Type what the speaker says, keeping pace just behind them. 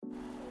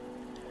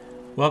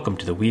Welcome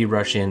to the We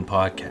Rush In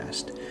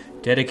podcast,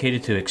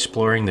 dedicated to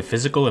exploring the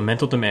physical and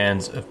mental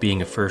demands of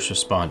being a first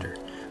responder.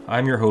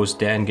 I'm your host,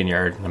 Dan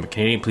Gignard, and I'm a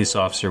Canadian police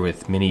officer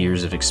with many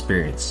years of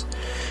experience.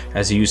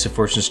 As a use of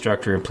force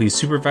instructor and police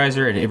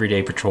supervisor and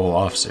everyday patrol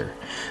officer,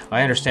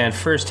 I understand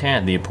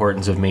firsthand the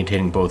importance of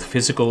maintaining both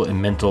physical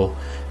and mental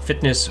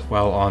fitness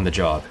while on the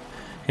job.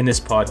 In this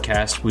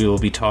podcast, we will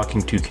be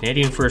talking to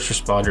Canadian first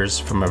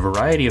responders from a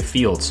variety of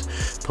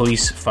fields: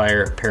 police,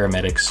 fire,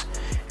 paramedics,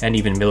 and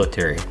even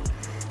military,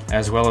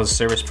 as well as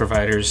service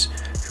providers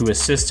who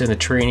assist in the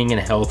training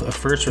and health of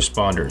first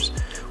responders.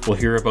 We'll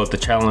hear about the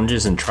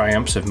challenges and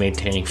triumphs of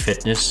maintaining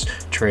fitness,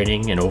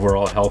 training, and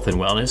overall health and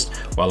wellness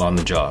while on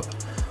the job.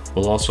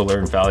 We'll also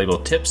learn valuable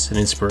tips and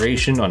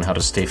inspiration on how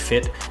to stay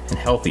fit and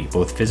healthy,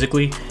 both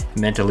physically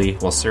and mentally,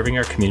 while serving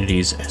our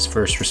communities as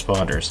first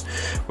responders.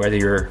 Whether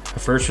you're a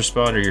first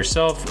responder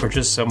yourself or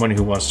just someone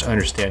who wants to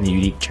understand the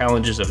unique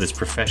challenges of this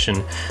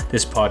profession,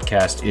 this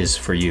podcast is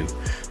for you.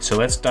 So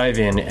let's dive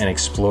in and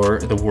explore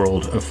the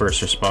world of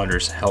first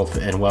responders' health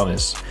and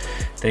wellness.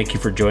 Thank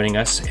you for joining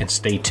us, and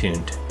stay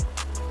tuned.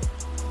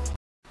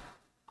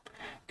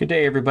 Good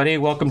day, everybody.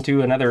 Welcome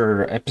to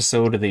another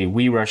episode of the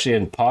We Rush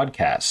In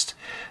podcast.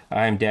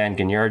 I'm Dan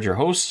Gignard, your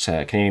host,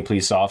 a Canadian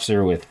police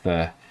officer with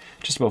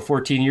just about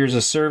 14 years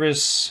of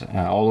service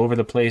all over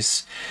the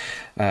place.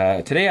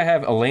 Today I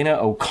have Elena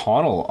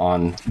O'Connell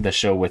on the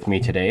show with me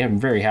today. I'm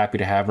very happy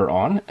to have her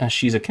on.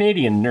 She's a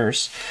Canadian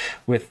nurse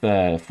with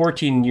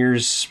 14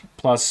 years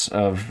plus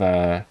of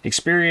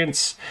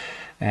experience.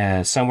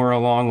 Somewhere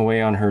along the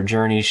way on her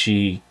journey,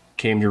 she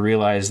came to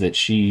realize that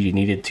she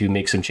needed to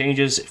make some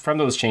changes. From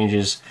those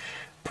changes,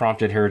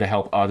 prompted her to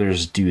help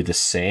others do the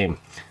same,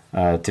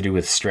 to do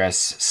with stress,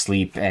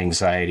 sleep,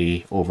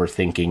 anxiety,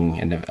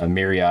 overthinking, and a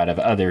myriad of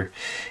other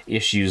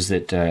issues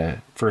that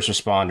first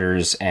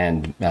responders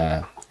and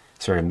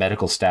sort of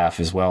medical staff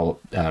as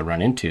well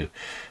run into.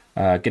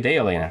 Good day,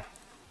 Elena.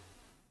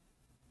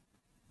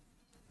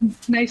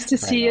 Nice to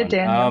see you,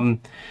 Daniel.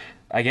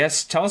 I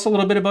guess tell us a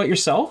little bit about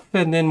yourself,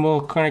 and then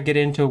we'll kind of get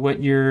into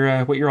what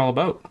you're all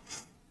about.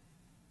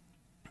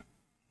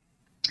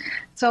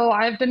 So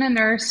I've been a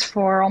nurse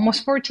for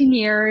almost 14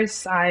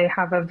 years. I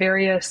have a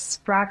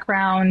various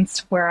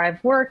backgrounds where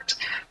I've worked,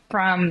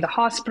 from the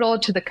hospital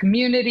to the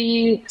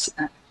community.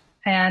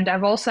 And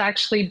I've also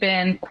actually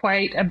been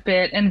quite a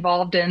bit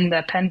involved in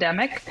the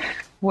pandemic,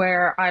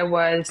 where I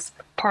was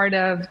part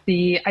of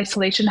the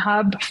isolation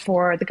hub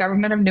for the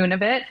government of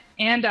Nunavut.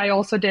 And I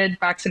also did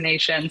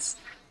vaccinations.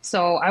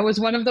 So I was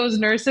one of those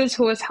nurses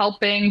who was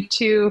helping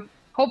to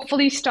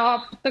hopefully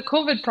stop the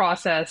COVID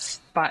process.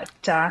 But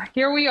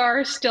here we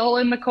are, still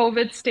in the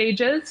COVID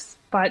stages,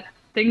 but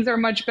things are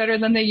much better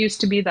than they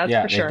used to be, that's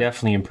for sure. Yeah, they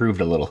definitely improved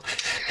a little.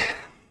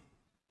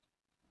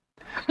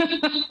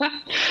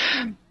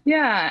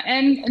 Yeah,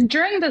 and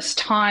during this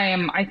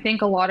time, I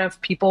think a lot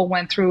of people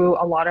went through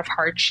a lot of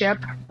hardship,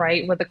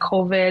 right, with the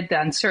COVID,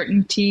 the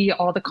uncertainty,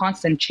 all the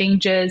constant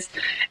changes,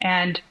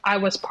 and I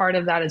was part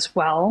of that as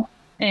well.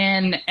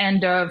 In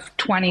end of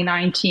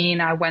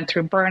 2019, I went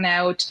through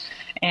burnout,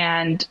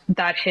 and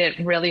that hit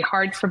really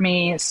hard for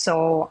me.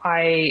 So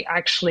I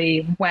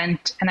actually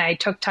went and I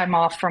took time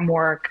off from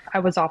work. I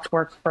was off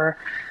work for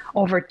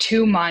over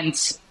 2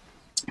 months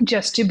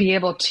just to be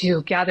able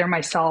to gather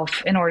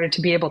myself in order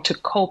to be able to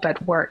cope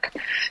at work.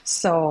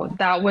 So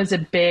that was a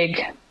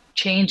big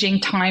changing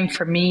time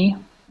for me,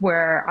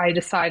 where I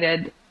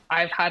decided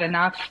I've had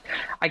enough.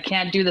 I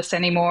can't do this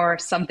anymore.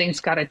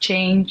 Something's got to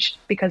change,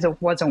 because it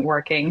wasn't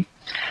working.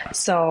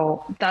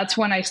 So that's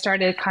when I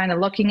started kind of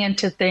looking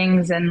into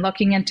things and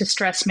looking into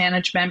stress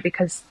management,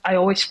 because I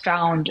always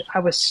found I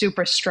was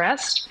super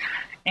stressed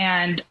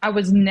and I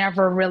was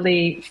never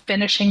really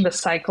finishing the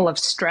cycle of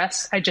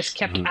stress. I just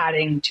kept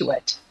adding to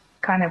it,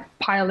 kind of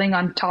piling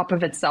on top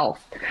of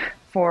itself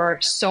for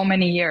so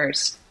many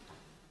years.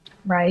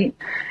 Right.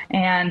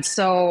 And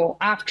so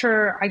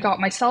after I got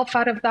myself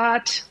out of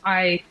that,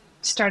 I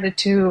started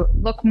to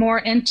look more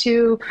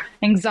into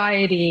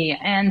anxiety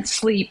and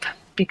sleep,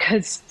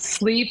 because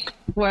sleep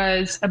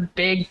was a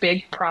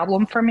big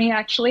problem for me,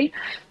 actually.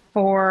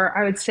 For,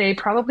 I would say,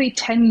 probably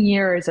 10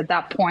 years at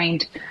that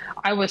point,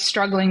 I was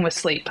struggling with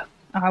sleep.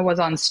 I was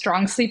on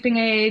strong sleeping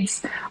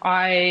aids.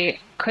 I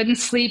couldn't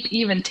sleep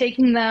even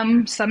taking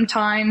them.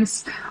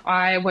 Sometimes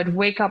I would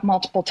wake up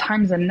multiple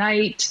times a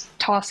night,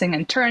 tossing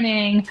and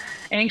turning,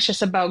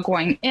 anxious about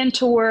going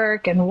into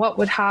work and what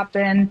would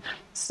happen.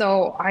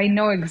 So I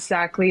know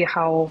exactly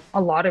how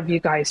a lot of you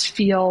guys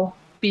feel,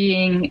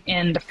 being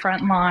in the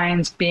front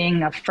lines,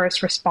 being a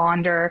first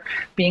responder,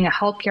 being a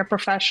healthcare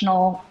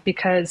professional,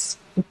 because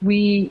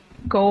we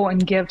go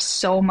and give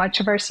so much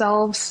of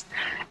ourselves,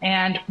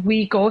 and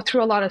we go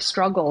through a lot of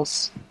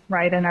struggles,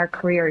 right, in our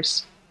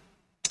careers.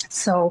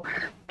 So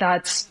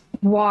that's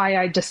why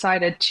I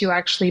decided to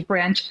actually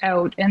branch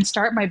out and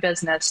start my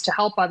business to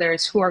help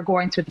others who are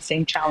going through the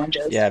same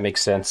challenges. Yeah, it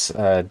makes sense.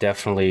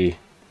 Definitely,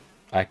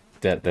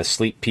 the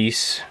sleep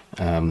piece,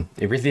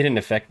 it really didn't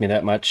affect me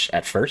that much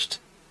at first.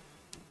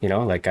 You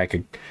know, like I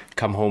could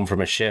come home from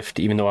a shift,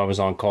 even though I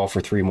was on call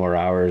for 3 more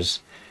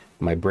hours,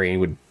 my brain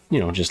would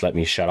just let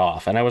me shut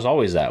off. And I was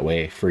always that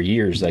way for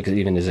years, like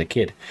even as a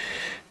kid.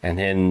 And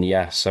then,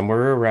 yeah,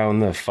 somewhere around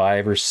the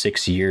 5 or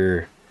 6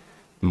 year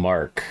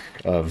mark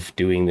of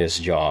doing this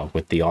job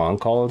with the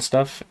on-call and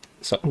stuff,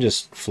 something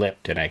just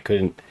flipped, and I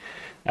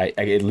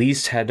at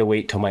least had to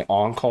wait till my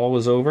on-call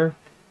was over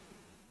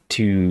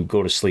to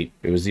go to sleep.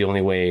 It was the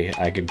only way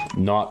I could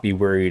not be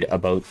worried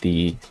about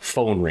the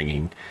phone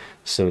ringing,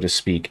 so to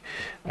speak.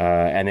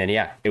 And then,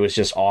 yeah, it was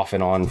just off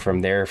and on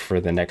from there for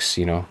the next,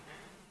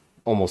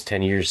 almost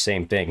 10 years,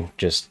 same thing,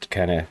 just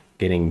kind of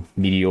getting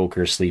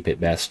mediocre sleep at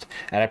best.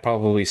 And I'm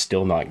probably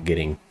still not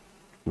getting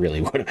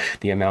really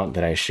the amount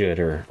that I should,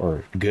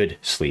 or good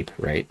sleep,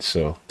 right?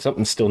 So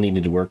something still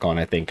needed to work on,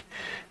 I think.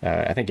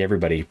 I think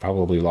everybody,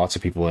 probably lots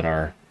of people in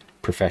our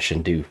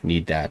profession do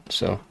need that,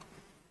 so.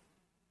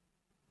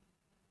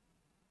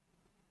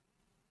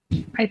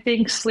 I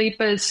think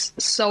sleep is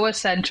so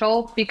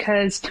essential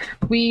because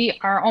we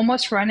are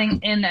almost running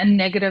in a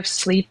negative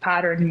sleep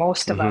pattern,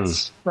 most of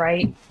us,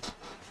 right?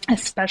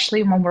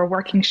 Especially when we're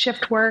working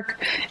shift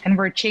work and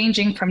we're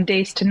changing from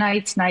days to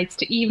nights, nights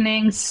to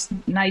evenings,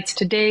 nights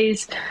to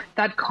days,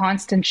 that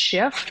constant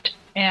shift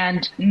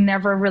and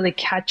never really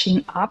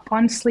catching up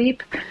on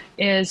sleep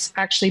is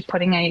actually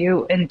putting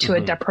you into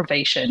a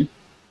deprivation,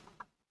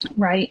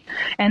 right?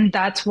 And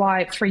that's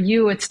why for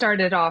you, it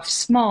started off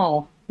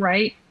small,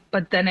 right?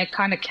 But then it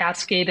kind of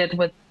cascaded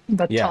with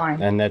the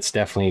time. And that's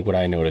definitely what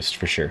I noticed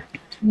for sure.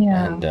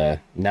 Yeah. And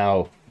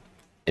now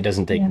it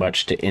doesn't take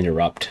much to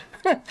interrupt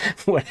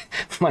what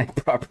my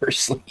proper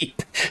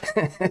sleep.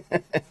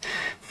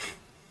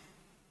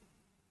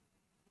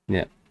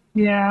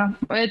 Yeah,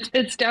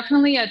 it's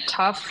definitely a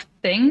tough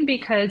thing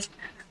because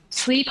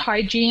sleep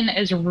hygiene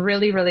is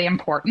really, really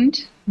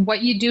important.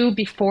 What you do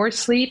before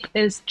sleep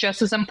is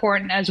just as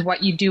important as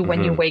what you do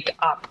when you wake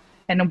up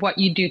and what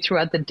you do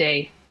throughout the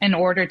day in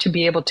order to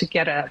be able to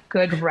get a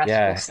good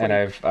restful sleep.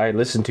 And I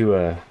listened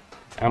to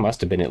I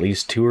must have been at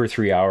least 2 or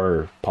 3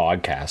 hour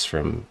podcast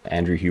from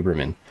Andrew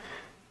Huberman.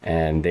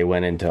 And they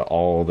went into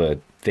all the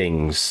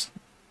things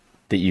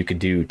that you could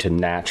do to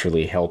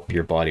naturally help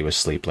your body with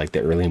sleep, like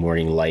the early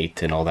morning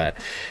light and all that.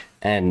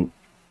 And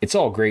it's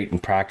all great in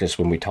practice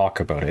when we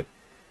talk about it,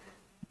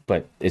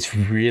 but it's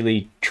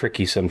really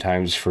tricky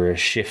sometimes for a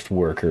shift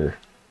worker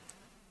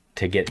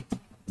to get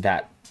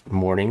that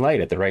morning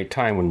light at the right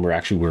time when we're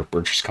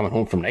just coming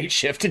home from night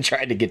shift and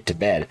trying to get to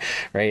bed,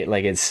 right?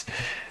 Like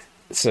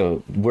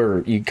so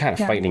you kind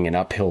of fighting an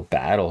uphill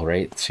battle,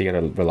 right? So you got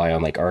to rely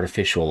on like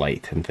artificial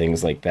light and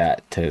things like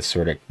that to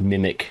sort of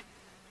mimic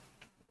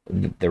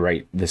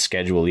the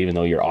schedule, even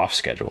though you're off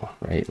schedule,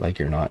 right? Like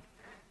you're not,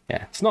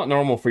 it's not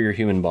normal for your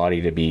human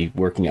body to be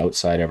working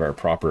outside of our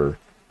proper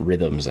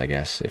rhythms, I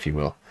guess, if you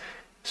will.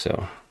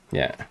 So,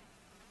 yeah.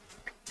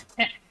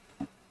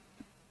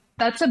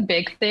 That's a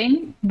big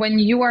thing. When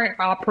you are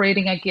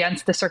operating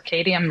against the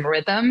circadian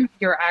rhythm,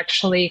 you're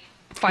actually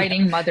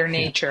fighting Mother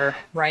Nature,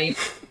 right?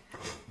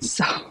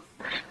 So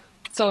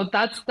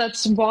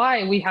that's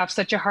why we have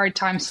such a hard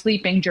time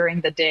sleeping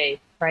during the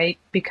day, right?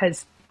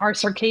 Because our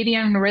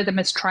circadian rhythm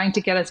is trying to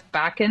get us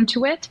back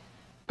into it,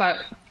 but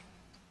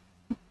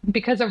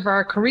because of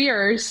our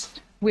careers,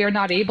 we are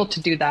not able to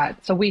do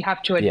that. So we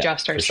have to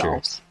adjust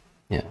ourselves.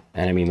 Sure. Yeah.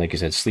 And I mean, like you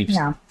said, sleep's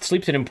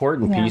an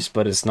important piece,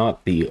 but it's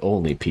not the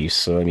only piece.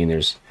 So, I mean,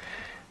 there's,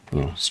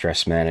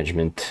 stress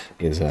management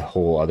is a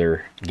whole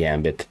other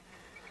gambit.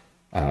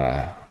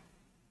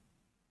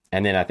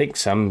 And then I think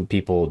some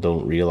people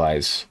don't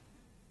realize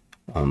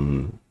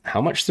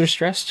how much they're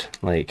stressed.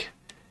 Like,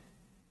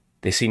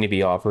 they seem to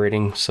be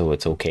operating, so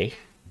it's okay.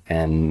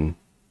 And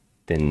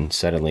then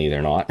suddenly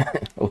they're not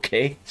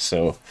okay.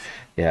 So,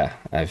 yeah,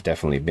 I've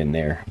definitely been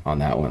there on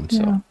that one.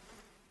 So.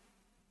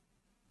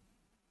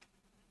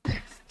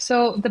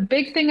 So the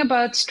big thing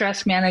about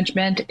stress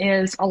management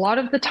is a lot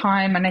of the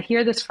time, and I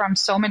hear this from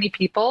so many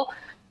people,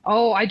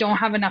 I don't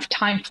have enough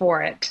time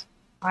for it.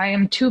 I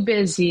am too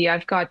busy.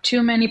 I've got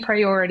too many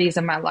priorities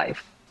in my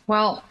life.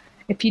 Well,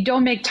 if you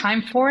don't make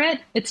time for it,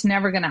 it's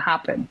never going to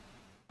happen,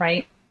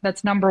 right?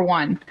 That's number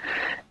one.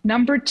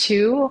 Number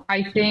two,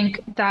 I think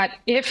that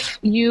if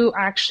you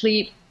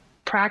actually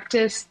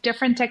practice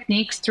different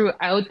techniques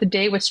throughout the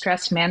day with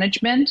stress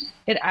management,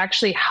 it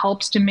actually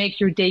helps to make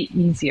your day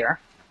easier,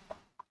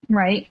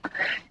 right?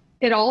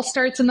 It all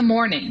starts in the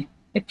morning.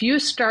 If you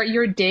start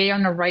your day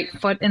on the right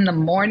foot in the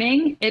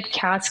morning, it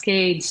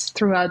cascades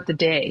throughout the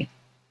day.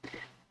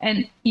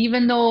 And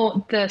even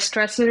though the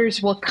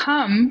stressors will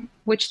come,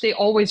 which they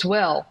always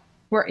will,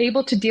 we're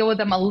able to deal with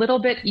them a little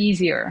bit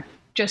easier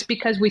just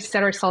because we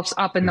set ourselves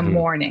up in the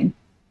morning.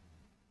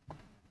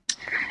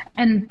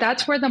 And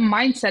that's where the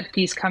mindset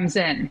piece comes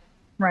in,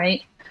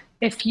 right?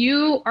 If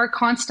you are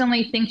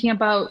constantly thinking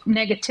about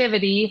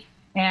negativity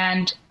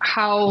and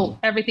how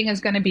everything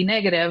is going to be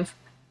negative,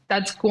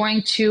 that's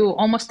going to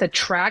almost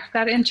attract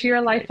that into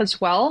your life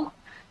as well.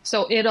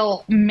 So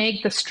it'll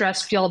make the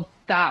stress feel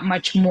that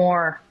much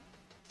more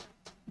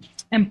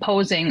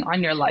imposing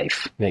on your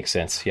life. Makes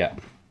sense. Yeah.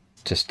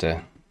 Just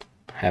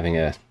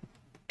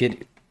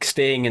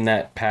staying in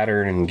that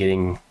pattern and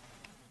getting,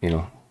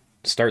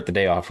 start the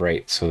day off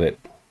right so that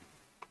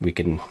we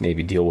can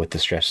maybe deal with the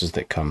stresses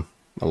that come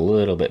a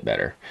little bit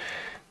better.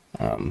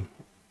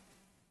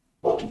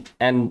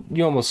 And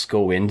you almost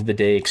go into the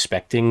day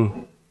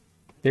expecting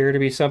there to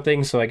be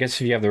something. So I guess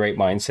if you have the right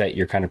mindset,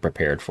 you're kind of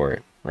prepared for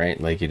it, right?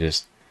 Like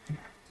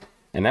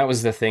and that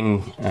was the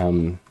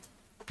thing,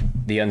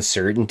 the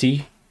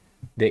uncertainty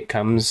that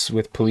comes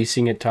with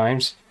policing at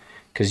times,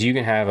 because you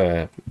can have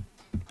a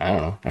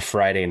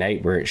Friday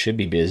night where it should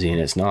be busy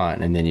and it's not.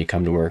 And then you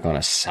come to work on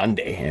a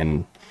Sunday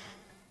and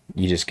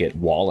you just get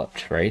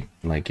walloped, right?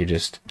 Like you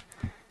just,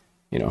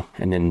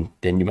 and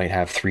then you might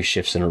have 3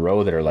 shifts in a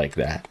row that are like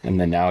that. And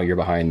then now you're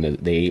behind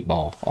the 8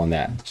 ball on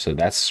that. So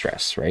that's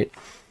stress, right?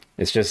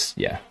 It's just,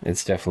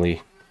 it's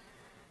definitely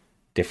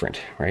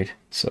different, right?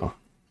 So,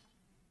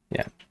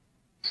 yeah.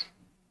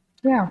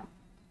 Yeah.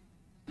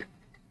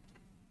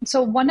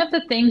 So one of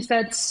the things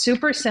that's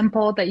super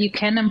simple that you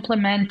can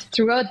implement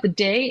throughout the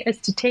day is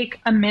to take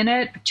a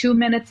minute, 2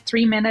 minutes,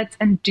 3 minutes,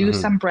 and do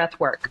some breath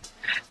work.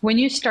 When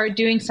you start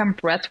doing some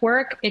breath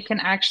work, it can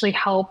actually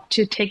help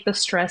to take the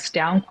stress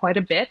down quite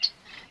a bit.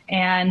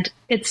 And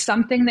it's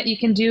something that you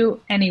can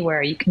do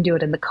anywhere. You can do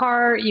it in the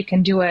car, you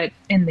can do it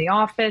in the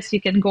office, you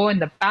can go in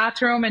the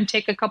bathroom and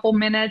take a couple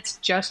minutes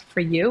just for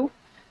you.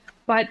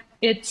 But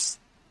it's,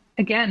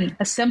 again,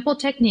 a simple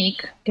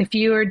technique. If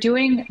you are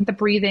doing the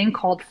breathing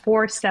called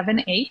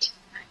 4-7-8,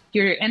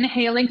 you're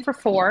inhaling for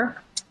 4,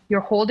 you're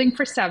holding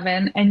for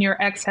 7, and you're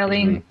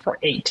exhaling for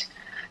 8.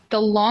 The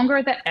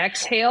longer the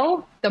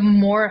exhale, the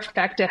more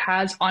effect it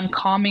has on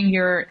calming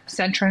your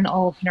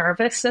central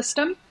nervous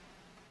system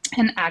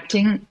and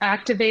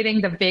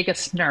activating the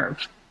vagus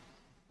nerve,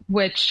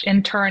 which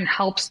in turn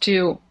helps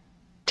to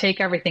take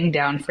everything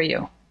down for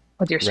you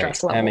with your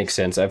stress level. That makes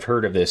sense. I've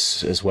heard of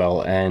this as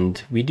well. And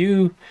we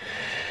do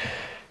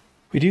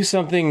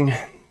something,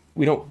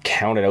 we don't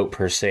count it out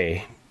per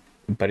se,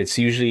 but it's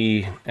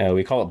usually,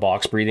 we call it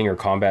box breathing or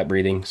combat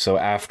breathing. So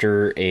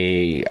after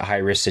a high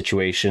risk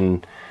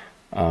situation,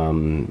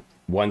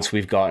 once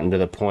we've gotten to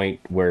the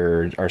point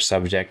where our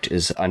subject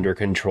is under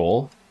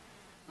control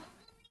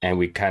and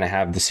we kind of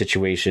have the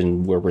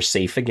situation where we're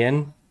safe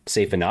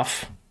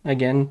enough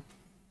again,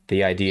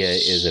 the idea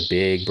is a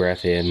big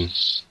breath in,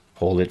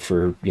 hold it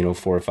for, 4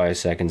 or 5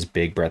 seconds,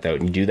 big breath out.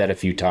 And you do that a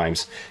few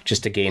times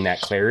just to gain that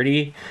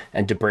clarity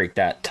and to break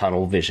that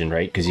tunnel vision,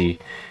 right? Because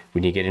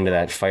when you get into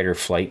that fight or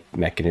flight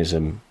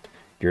mechanism,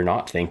 you're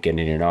not thinking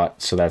and you're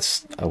not. So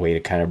that's a way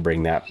to kind of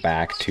bring that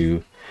back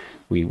to,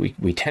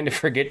 we tend to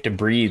forget to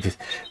breathe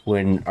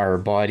when our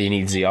body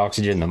needs the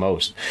oxygen the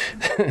most.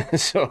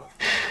 So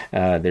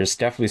there's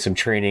definitely some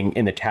training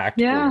in the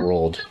tactical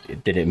world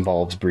that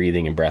involves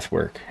breathing and breath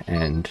work.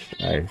 And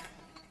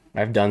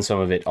I've done some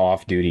of it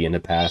off duty in the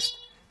past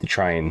to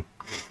try and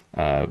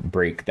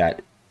break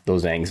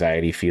those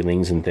anxiety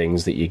feelings and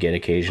things that you get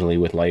occasionally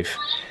with life.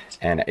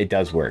 And it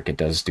does work. It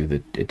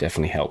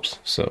definitely helps.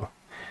 So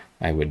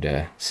I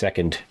would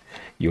second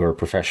your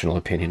professional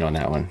opinion on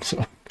that one.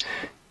 So.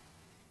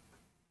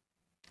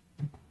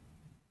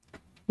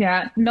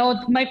 Yeah,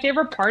 no, my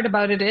favorite part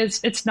about it is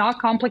it's not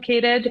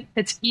complicated.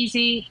 It's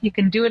easy. You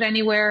can do it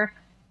anywhere.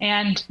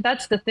 And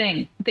that's the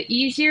thing. The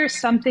easier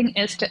something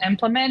is to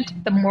implement,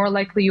 the more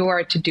likely you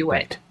are to do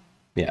it.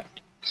 Yeah.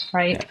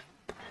 Right.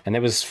 Yeah. And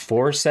it was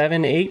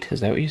 4-7-8. Is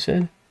that what you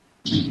said?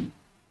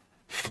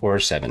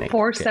 4-7-8.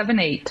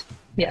 4-7-8.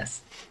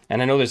 Yes.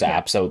 And I know there's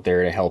apps out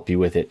there to help you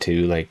with it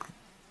too. Like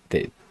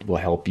that will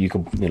help you.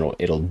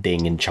 It'll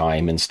ding and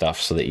chime and stuff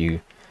so that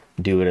you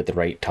do it at the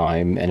right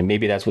time. And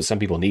maybe that's what some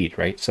people need,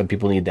 right? Some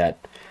people need that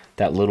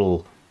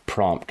little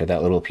prompt or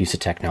that little piece of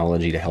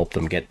technology to help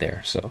them get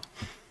there. So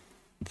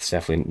it's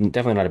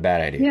definitely not a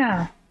bad idea.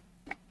 Yeah.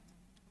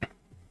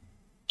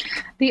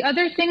 The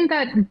other thing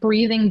that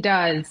breathing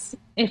does,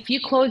 if you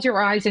close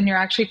your eyes and you're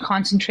actually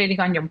concentrating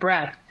on your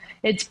breath,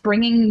 it's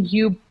bringing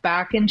you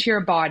back into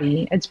your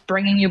body. It's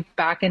bringing you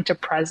back into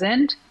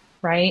present,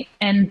 right?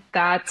 And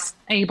that's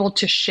able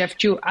to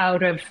shift you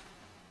out of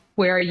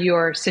where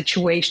you're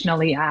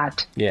situationally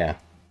at. Yeah.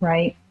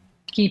 Right?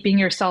 Keeping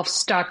yourself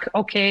stuck.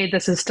 Okay,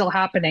 this is still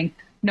happening.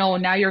 No,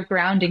 now you're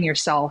grounding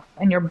yourself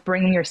and you're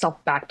bringing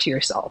yourself back to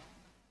yourself,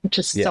 which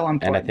is so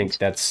important. And I think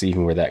that's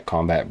even where that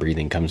combat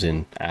breathing comes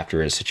in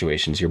after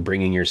situations. You're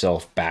bringing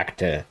yourself back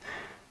to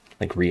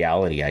like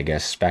reality, I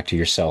guess, back to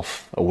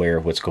yourself, aware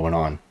of what's going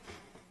on.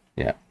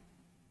 Yeah.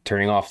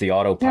 Turning off the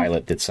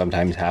autopilot that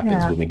sometimes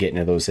happens when we get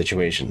into those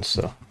situations.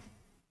 So,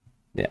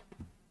 yeah.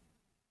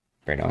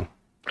 Right on.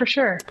 For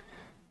sure.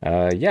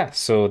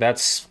 So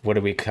that's, what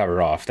did we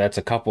cover off? That's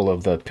a couple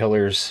of the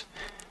pillars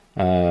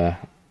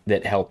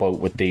that help out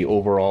with the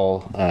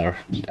overall,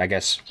 I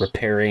guess,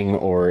 repairing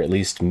or at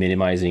least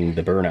minimizing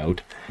the burnout.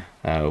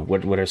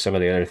 What are some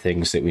of the other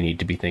things that we need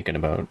to be thinking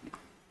about?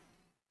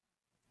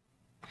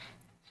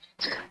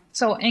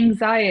 So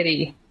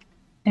anxiety.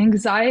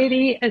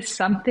 Anxiety is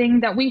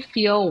something that we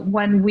feel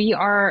when we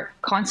are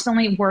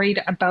constantly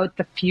worried about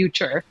the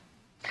future.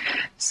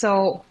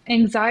 So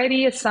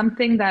anxiety is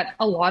something that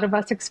a lot of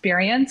us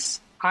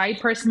experience. I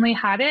personally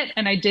had it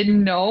and I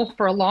didn't know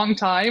for a long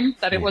time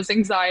that it was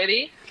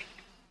anxiety.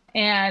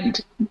 And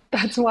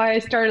that's why I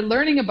started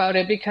learning about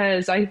it,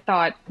 because I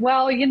thought,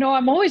 well,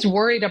 I'm always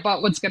worried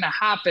about what's going to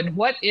happen.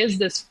 What is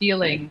this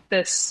feeling,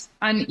 this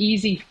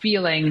uneasy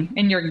feeling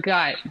in your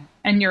gut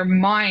and your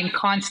mind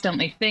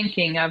constantly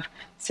thinking of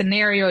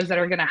scenarios that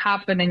are going to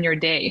happen in your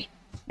day?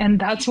 And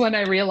that's when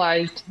I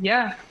realized,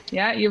 yeah,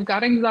 you've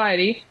got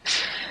anxiety.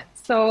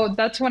 So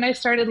that's when I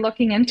started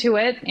looking into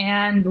it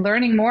and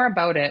learning more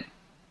about it.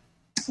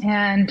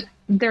 And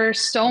there are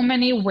so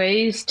many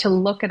ways to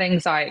look at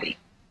anxiety.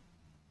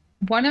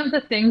 One of the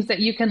things that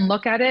you can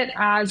look at it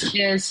as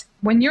is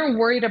when you're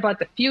worried about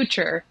the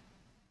future,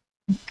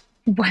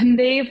 when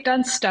they've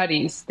done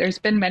studies, there's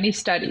been many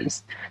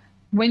studies,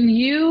 when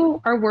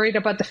you are worried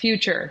about the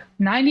future,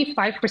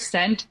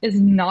 95%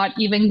 is not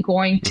even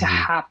going to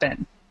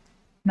happen.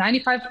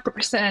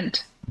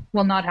 95%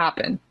 will not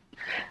happen.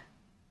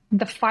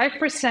 The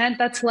 5%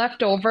 that's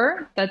left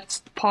over, that's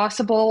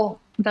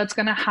possible, that's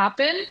going to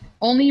happen,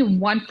 only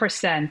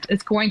 1%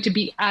 is going to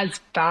be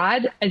as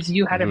bad as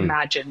you had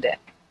imagined it.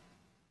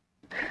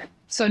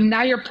 So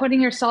now you're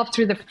putting yourself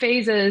through the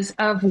phases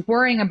of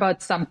worrying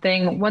about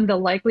something when the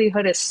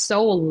likelihood is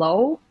so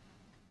low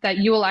that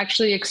you will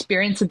actually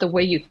experience it the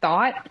way you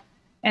thought.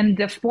 And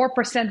the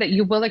 4% that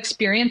you will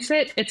experience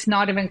it, it's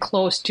not even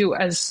close to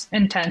as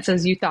intense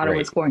as you thought it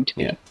was going to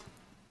be. Yeah.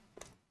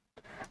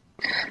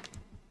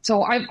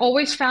 So I've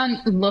always found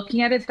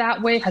looking at it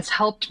that way has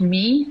helped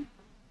me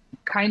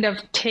kind of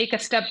take a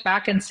step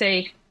back and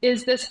say,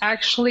 is this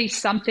actually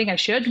something I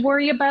should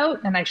worry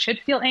about and I should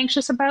feel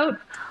anxious about?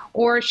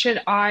 Or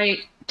should I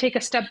take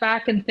a step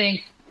back and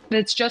think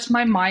it's just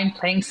my mind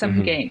playing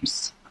some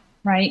games,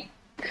 right?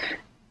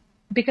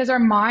 Because our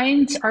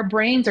minds, our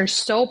brains are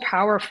so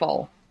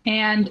powerful,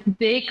 and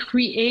they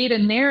create a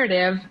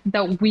narrative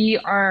that we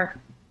are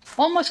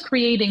almost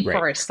creating for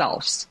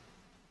ourselves,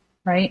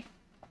 right?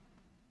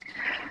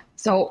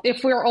 So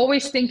if we're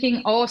always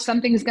thinking, oh,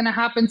 something's going to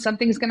happen,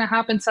 something's going to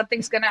happen,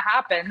 something's going to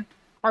happen,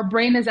 our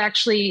brain is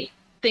actually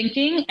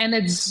thinking and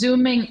it's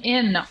zooming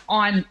in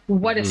on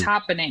what is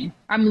happening.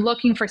 I'm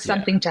looking for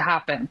something to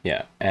happen.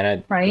 Yeah.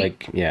 And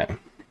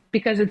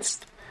because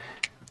it's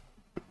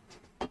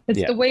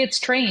the way it's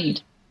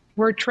trained.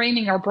 We're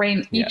training our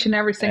brain each and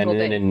every single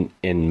day. And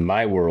in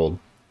my world,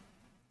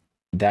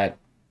 that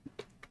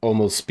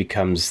almost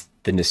becomes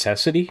the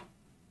necessity.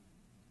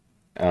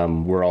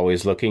 We're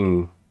always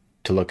looking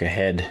to look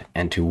ahead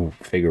and to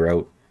figure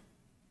out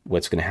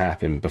what's going to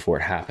happen before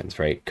it happens,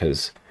 right?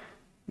 Because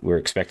we're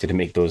expected to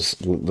make those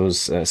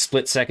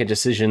split-second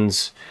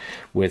decisions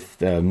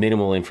with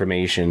minimal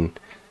information.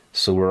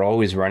 So we're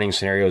always running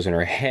scenarios in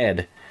our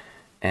head,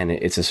 and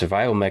it's a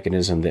survival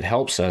mechanism that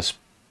helps us.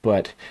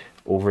 But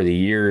over the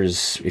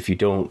years, if you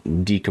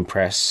don't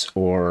decompress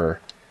or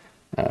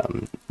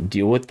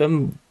deal with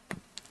them,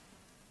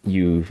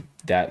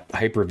 that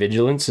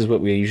hypervigilance is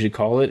what we usually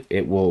call it.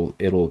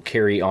 It'll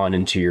carry on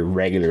into your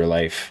regular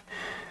life.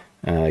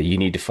 You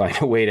need to find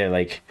a way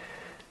to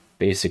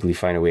basically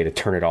find a way to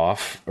turn it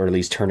off, or at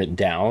least turn it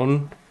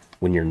down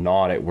when you're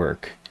not at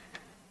work.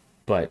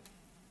 But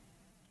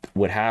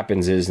what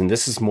happens is, and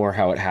this is more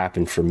how it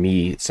happened for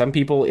me, some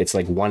people, it's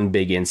like one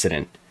big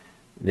incident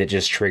that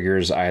just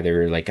triggers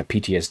either like a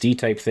PTSD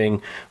type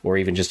thing or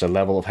even just a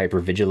level of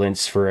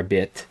hypervigilance for a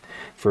bit.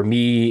 For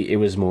me, it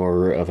was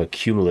more of a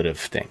cumulative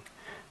thing.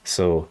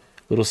 So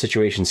little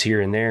situations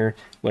here and there,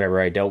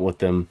 whenever I dealt with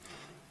them,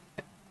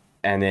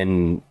 and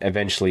then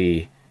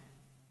eventually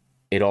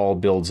it all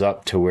builds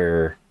up to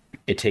where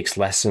it takes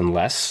less and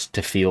less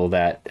to feel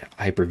that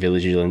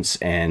hypervigilance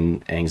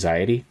and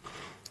anxiety.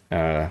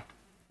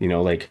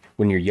 Like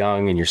when you're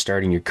young and you're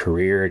starting your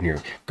career and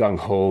you're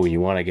gung-ho and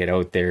you want to get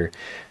out there,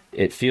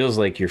 it feels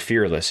like you're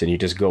fearless and you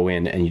just go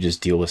in and you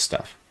just deal with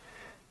stuff.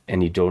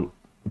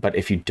 But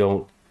if you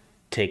don't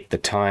take the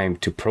time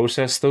to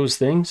process those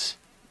things,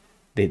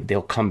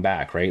 they'll come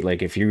back, right?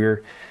 Like if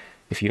you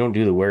don't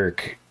do the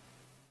work,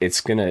 it's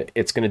gonna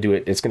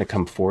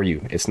come for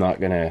you. It's not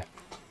gonna,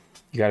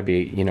 you gotta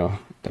be,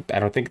 I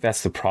don't think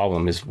that's the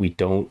problem, is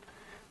when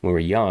we're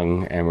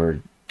young and we're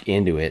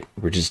into it,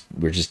 we're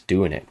just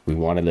doing it. We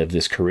want to live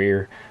this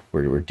career.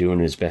 We're doing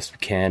it as best we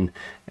can,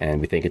 and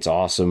we think it's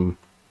awesome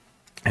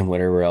and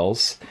whatever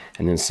else.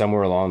 And then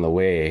somewhere along the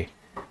way,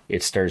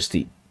 it starts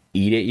to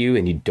eat at you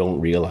and you don't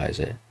realize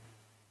it.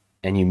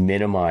 And you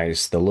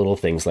minimize the little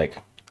things like,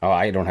 oh,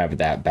 I don't have it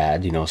that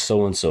bad.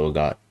 So-and-so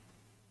got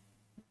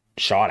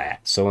shot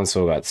at.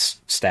 So-and-so got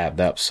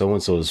stabbed up.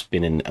 So-and-so's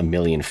been in a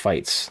million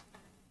fights.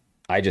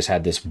 I just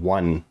had this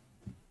one,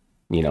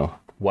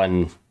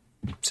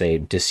 say,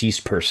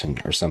 deceased person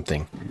or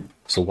something.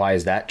 So why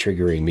is that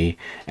triggering me?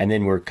 And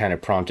then we're kind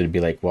of prompted to be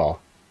like, well,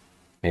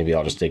 maybe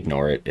I'll just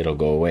ignore it. It'll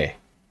go away.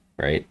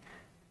 Right?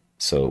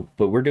 So,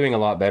 but we're doing a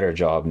lot better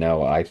job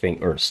now, I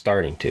think, or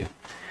starting to,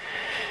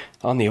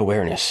 on the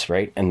awareness,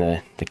 right? And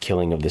the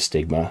killing of the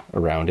stigma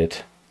around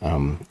it.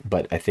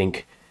 But I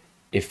think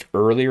if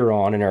earlier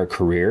on in our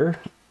career,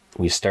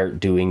 we start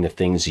doing the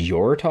things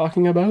you're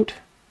talking about,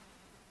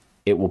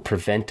 it will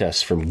prevent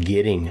us from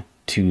getting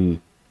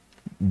to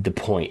the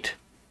point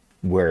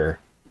where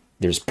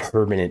there's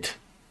permanent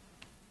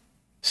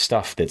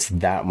stuff that's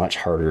that much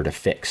harder to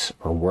fix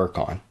or work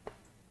on.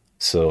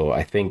 So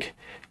I think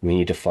we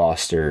need to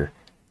foster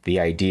the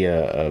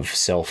idea of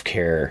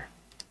self-care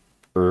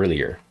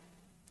earlier.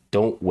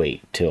 Don't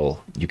wait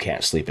till you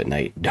can't sleep at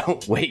night.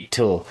 Don't wait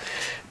till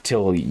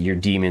your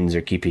demons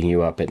are keeping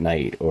you up at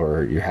night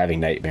or you're having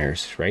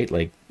nightmares, right?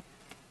 Like,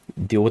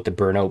 deal with the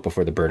burnout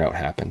before the burnout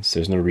happens.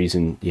 There's no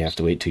reason you have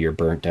to wait till you're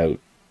burnt out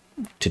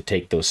to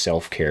take those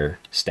self-care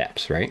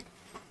steps, right?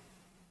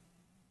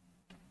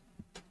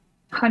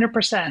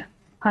 100%.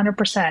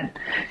 100%.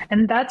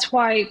 And that's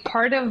why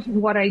part of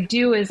what I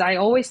do is I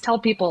always tell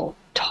people,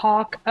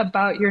 talk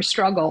about your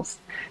struggles.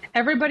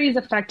 Everybody's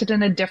affected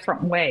in a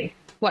different way.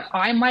 What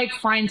I might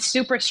find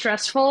super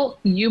stressful,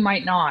 you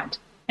might not.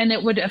 And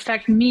it would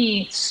affect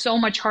me so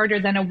much harder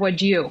than it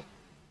would you,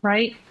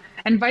 right?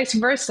 And vice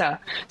versa.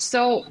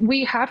 So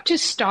we have to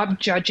stop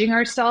judging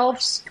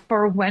ourselves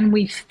for when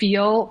we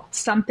feel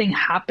something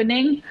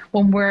happening,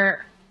 when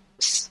we're,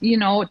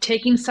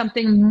 taking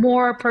something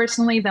more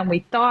personally than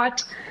we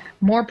thought,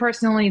 more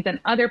personally than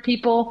other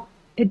people.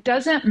 It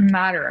doesn't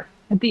matter.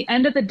 At the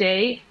end of the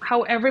day,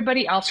 how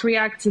everybody else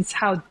reacts is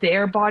how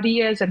their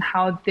body is and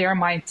how their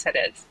mindset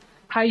is.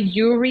 How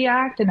you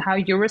react and how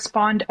you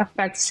respond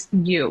affects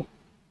you.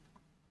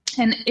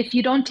 And if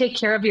you don't take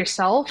care of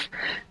yourself,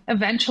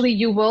 eventually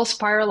you will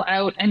spiral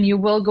out and you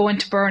will go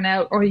into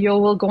burnout, or you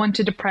will go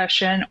into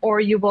depression,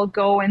 or you will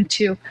go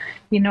into,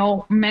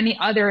 many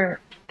other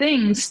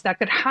things that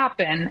could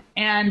happen.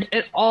 And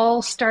it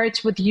all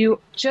starts with you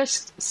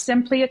just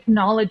simply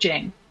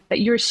acknowledging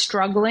that you're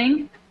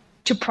struggling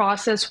to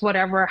process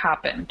whatever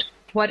happened,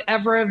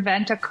 whatever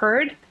event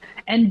occurred,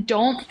 and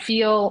don't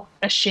feel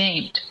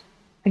ashamed.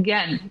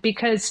 Again,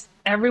 because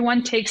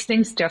everyone takes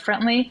things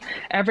differently.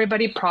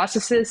 Everybody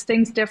processes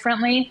things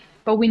differently,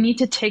 but we need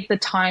to take the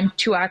time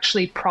to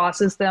actually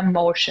process the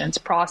emotions,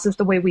 process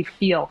the way we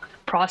feel,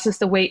 process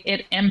the way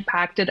it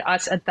impacted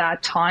us at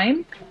that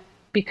time.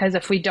 Because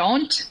if we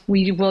don't,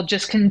 we will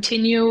just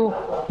continue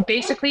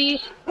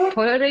basically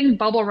putting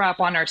bubble wrap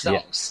on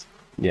ourselves.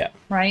 Yeah.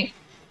 Right?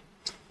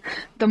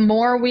 The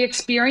more we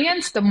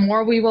experience, the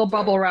more we will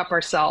bubble wrap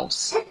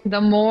ourselves.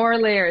 The more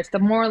layers, the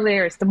more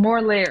layers, the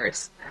more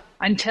layers,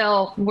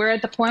 until we're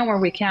at the point where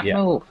we can't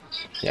move.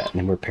 Yeah, and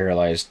then we're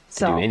paralyzed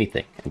to do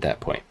anything at that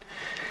point.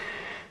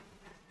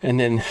 And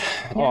then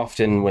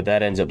often what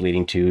that ends up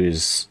leading to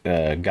is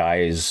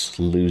guys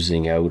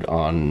losing out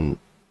on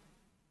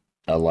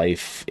a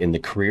life in the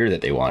career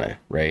that they wanted,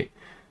 right?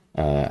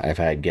 I've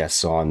had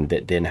guests on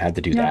that then had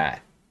to do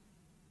that,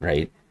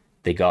 right?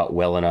 They got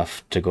well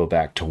enough to go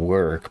back to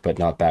work, but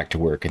not back to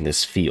work in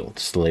this field.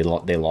 So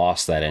they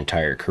lost that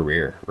entire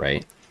career,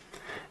 right?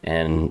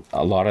 And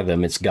a lot of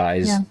them, it's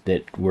guys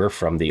that were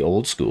from the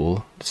old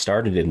school,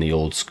 started in the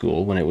old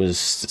school when it was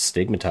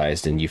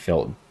stigmatized, and you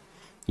felt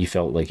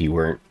like you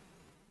weren't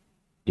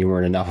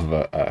enough of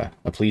a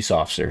police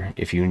officer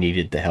if you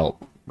needed the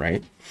help,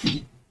 right?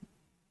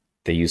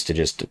 They used to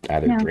just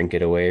either drink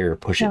it away or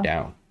push it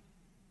down,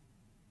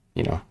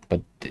 but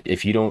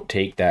if you don't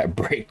take that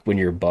break when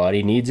your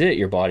body needs it,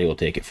 your body will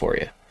take it for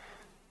you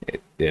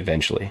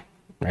eventually,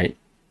 right?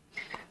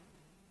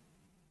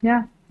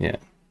 Yeah.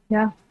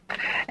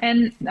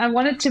 And I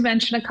wanted to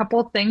mention a couple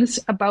of things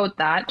about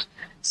that.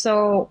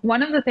 So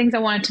one of the things I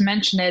wanted to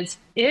mention is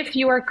if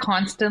you are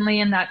constantly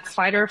in that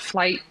fight or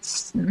flight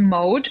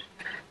mode,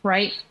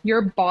 right,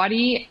 your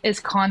body is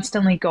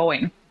constantly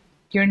going.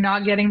 You're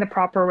not getting the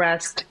proper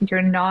rest.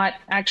 You're not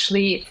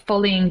actually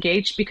fully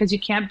engaged because you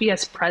can't be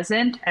as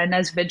present and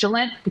as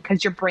vigilant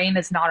because your brain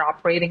is not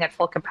operating at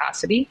full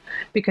capacity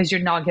because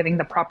you're not getting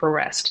the proper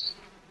rest.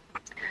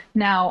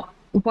 Now,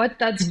 what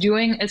that's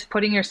doing is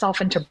putting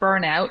yourself into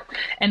burnout,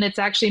 and it's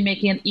actually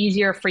making it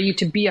easier for you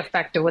to be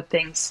effective with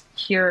things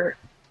here,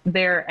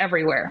 there,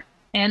 everywhere.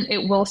 And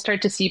it will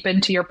start to seep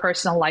into your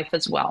personal life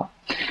as well.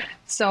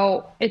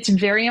 So it's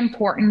very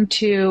important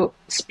to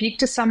speak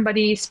to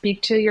somebody,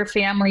 speak to your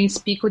family,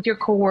 speak with your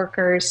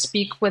coworkers,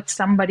 speak with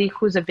somebody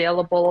who's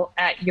available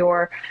at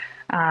your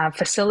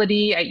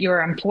facility, at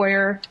your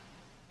employer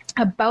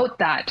about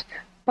that.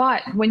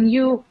 But when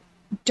you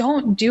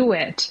don't do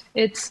it,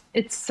 it's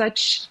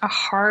such a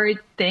hard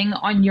thing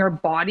on your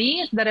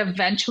body that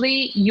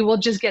eventually you will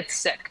just get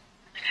sick.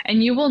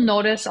 And you will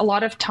notice a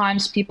lot of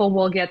times people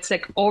will get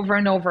sick over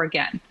and over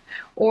again.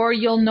 Or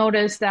you'll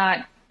notice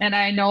that, and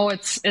I know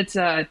it's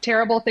a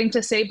terrible thing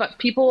to say, but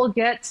people will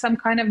get some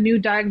kind of new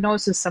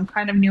diagnosis, some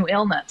kind of new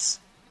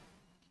illness.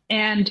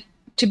 And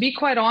to be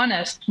quite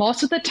honest,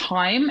 most of the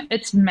time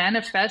it's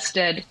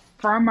manifested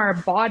from our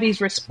body's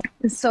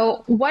response.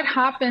 So what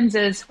happens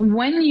is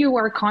when you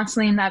are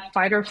constantly in that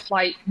fight or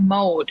flight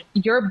mode,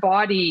 your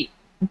body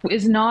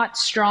is not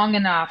strong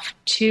enough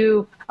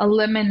to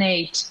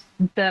eliminate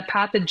the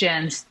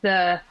pathogens,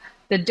 the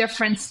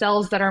different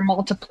cells that are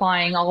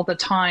multiplying all the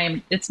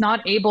time. It's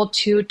not able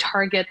to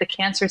target the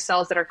cancer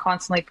cells that are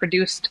constantly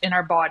produced in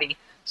our body.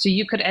 So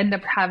you could end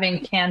up having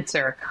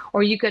cancer,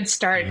 or you could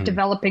start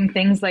developing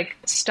things like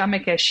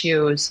stomach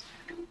issues,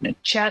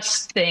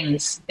 chest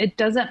things. It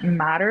doesn't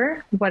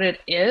matter what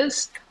it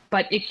is.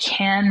 but it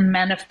can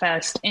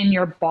manifest in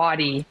your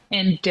body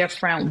in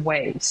different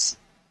ways.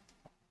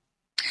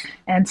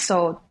 And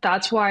so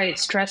that's why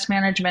stress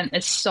management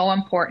is so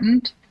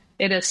important.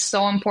 It is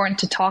so important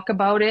to talk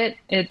about it.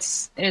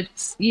 It's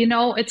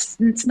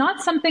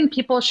not something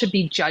people should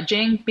be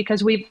judging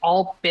because we've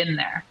all been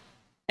there.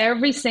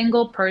 Every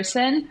single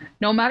person,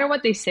 no matter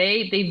what they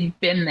say, they've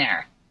been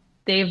there.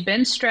 They've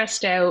been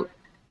stressed out.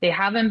 They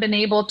haven't been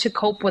able to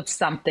cope with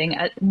something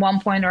at one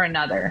point or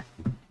another.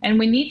 And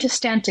we need to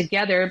stand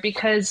together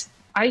because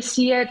I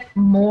see it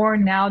more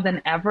now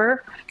than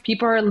ever.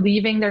 People are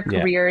leaving their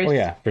careers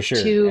for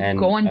sure. to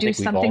go and do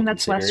something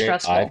that's less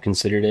stressful. I've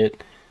considered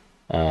it.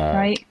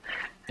 Right?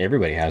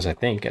 Everybody has, I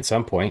think, at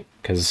some point,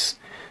 because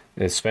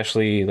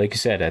especially, like you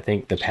said, I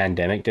think the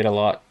pandemic did a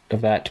lot of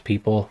that to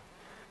people.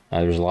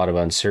 There was a lot of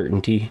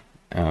uncertainty,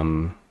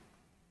 a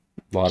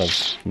lot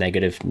of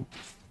negative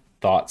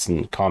thoughts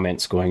and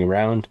comments going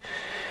around.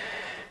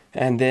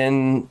 And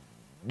then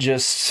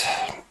just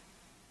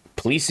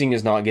policing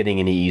is not getting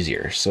any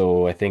easier.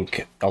 So I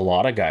think a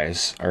lot of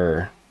guys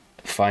are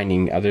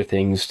finding other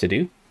things to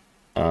do.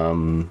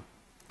 The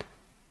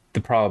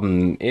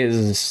problem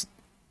is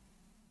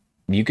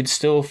you could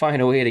still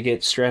find a way to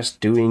get stressed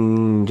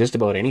doing just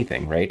about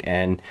anything, right?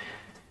 And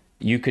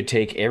you could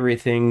take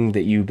everything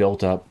that you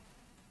built up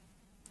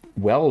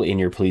well in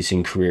your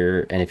policing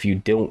career, and if you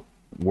don't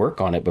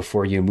work on it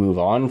before you move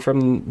on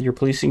from your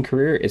policing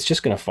career, it's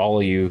just going to follow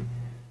you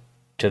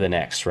to the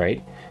next,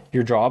 right?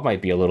 Your job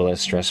might be a little less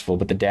stressful,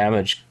 but the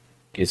damage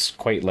is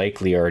quite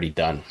likely already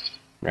done,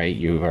 right?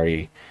 You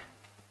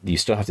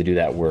still have to do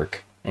that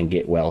work and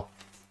get well.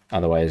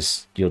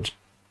 Otherwise,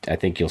 I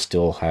think you'll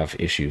still have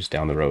issues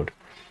down the road.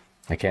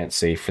 I can't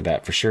say for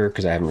that for sure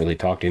because I haven't really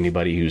talked to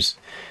anybody who's,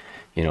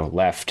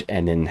 left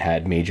and then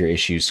had major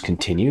issues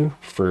continue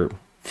for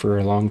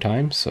a long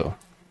time. So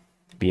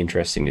it'd be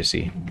interesting to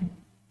see.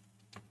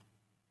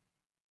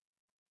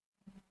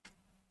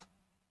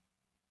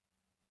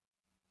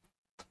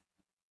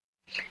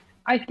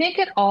 I think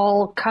it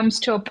all comes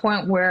to a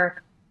point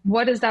where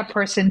what is that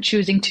person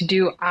choosing to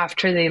do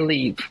after they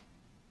leave?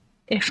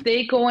 If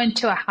they go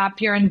into a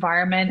happier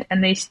environment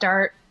and they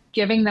start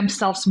giving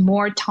themselves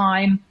more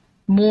time,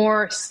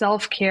 more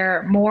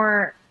self-care,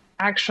 more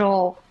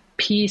actual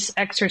peace,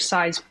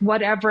 exercise,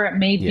 whatever it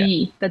may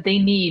be that they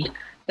need,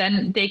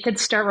 then they could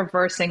start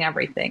reversing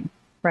everything,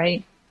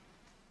 right?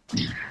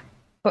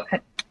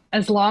 But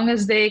as long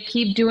as they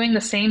keep doing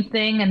the same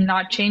thing and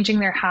not changing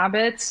their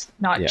habits,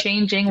 not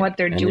changing what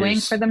they're doing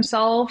for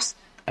themselves,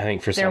 I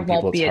think for some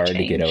people it's hard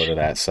to get out of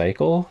that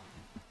cycle.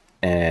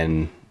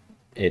 And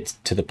it's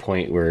to the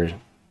point where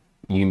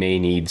you may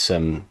need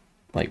some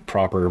like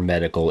proper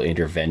medical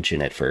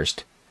intervention at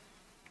first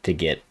to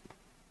get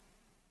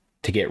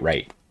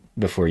right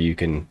before you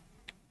can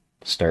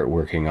start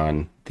working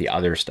on the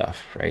other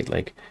stuff, right?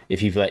 Like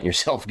if you've let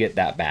yourself get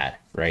that bad,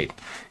 right,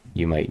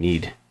 you might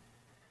need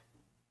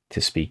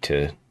to speak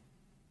to,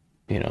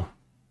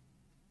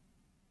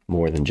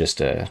 more than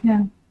just a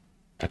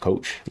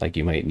coach. Like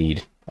you might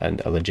need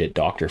a legit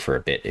doctor for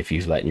a bit if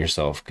you've let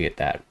yourself get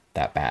that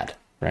bad,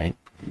 right?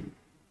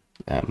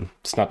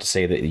 It's not to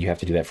say that you have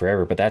to do that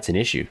forever, but that's an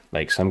issue.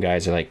 Like some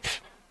guys are like,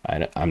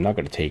 I'm not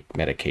going to take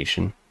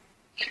medication.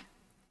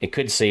 It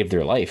could save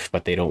their life,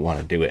 but they don't want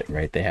to do it,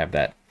 right? They have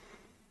that.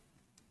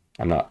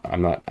 I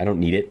don't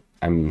need it.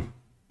 I'm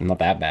not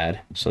that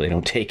bad. So they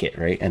don't take it,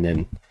 right? And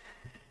then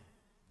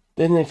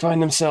they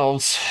find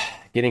themselves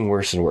getting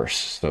worse and worse.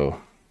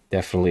 So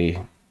definitely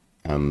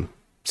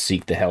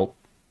seek the help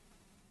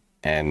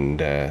and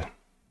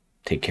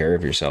take care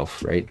of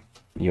yourself, right?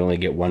 You only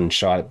get one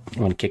shot,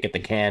 one kick at the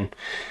can.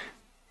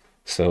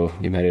 So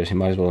you might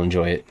as well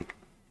enjoy it.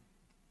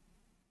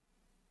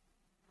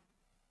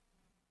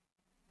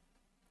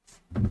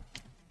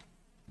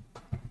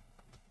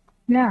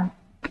 Yeah.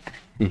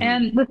 Mm-hmm.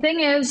 And the thing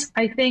is,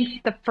 I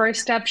think the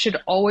first step should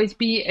always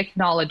be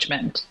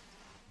acknowledgement,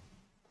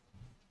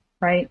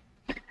 right?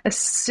 As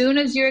soon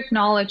as you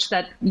acknowledge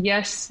that,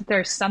 yes,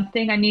 there's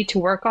something I need to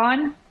work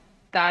on,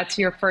 that's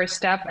your first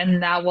step.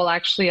 And that will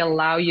actually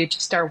allow you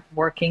to start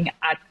working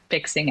at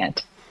fixing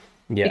it.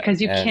 Yeah,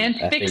 because you can't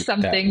fix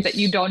something that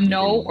you don't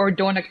know or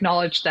don't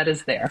acknowledge that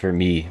is there. For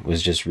me,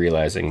 was just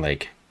realizing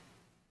like,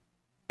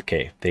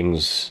 okay,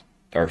 things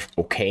are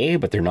okay,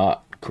 but they're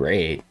not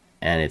great.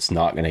 And it's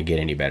not going to get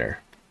any better.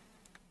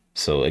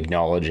 So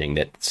acknowledging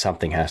that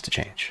something has to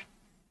change.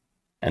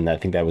 And I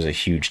think that was a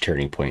huge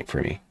turning point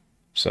for me.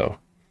 So,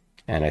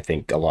 and I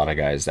think a lot of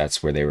guys,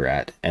 that's where they were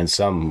at. And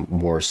some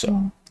more so.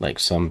 Yeah. Like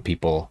some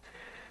people,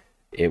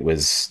 they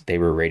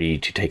were ready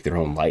to take their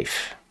own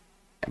life.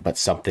 But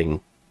something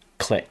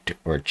clicked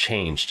or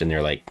changed. And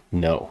they're like,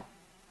 no,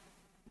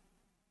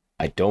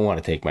 I don't want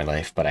to take my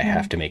life, but I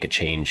have to make a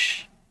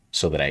change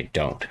so that I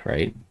don't,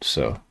 right?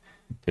 So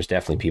there's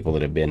definitely people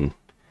that have been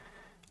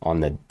on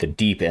the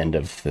deep end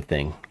of the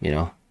thing,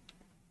 Yeah.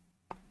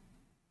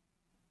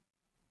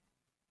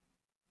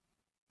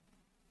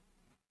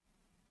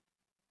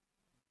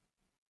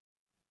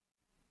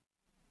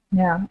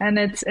 And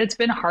it's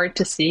been hard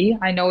to see.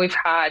 I know we've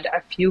had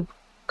a few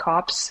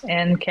cops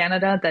in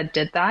Canada that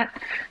did that.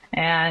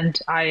 And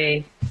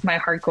my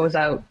heart goes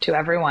out to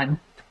everyone,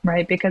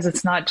 right? Because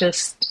it's not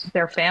just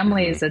their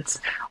families, it's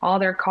all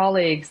their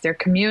colleagues, their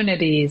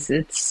communities,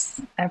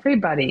 it's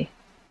everybody.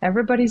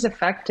 Everybody's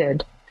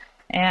affected.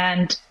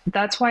 And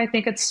that's why I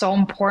think it's so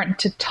important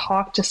to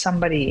talk to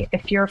somebody.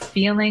 If you're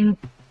feeling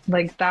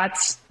like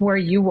that's where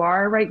you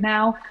are right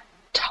now,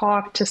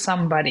 talk to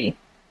somebody.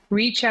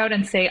 Reach out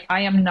and say,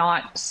 I am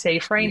not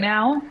safe right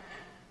now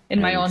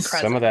in my own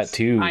presence. Some of that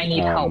too. I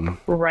need help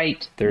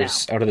right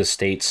there's now. Out of the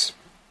States,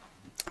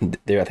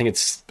 there, I think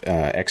it's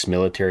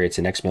ex-military. It's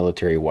an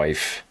ex-military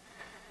wife.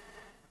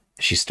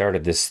 She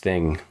started this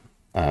thing.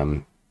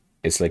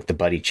 It's like the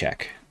buddy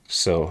check.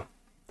 So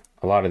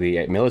a lot of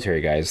the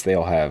military guys, they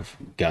all have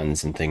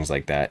guns and things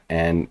like that.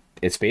 And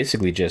it's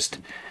basically just,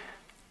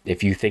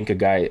 if you think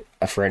a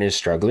friend is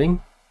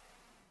struggling,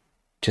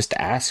 just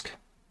ask,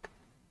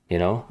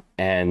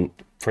 and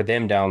for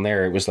them down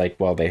there, it was like,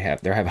 well, they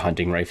have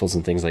hunting rifles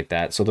and things like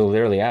that. So they'll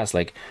literally ask,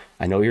 like,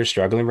 I know you're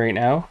struggling right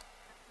now.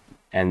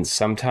 And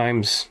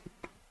sometimes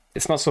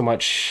it's not so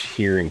much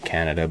here in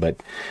Canada,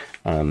 but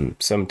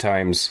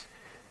sometimes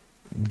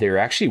they're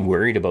actually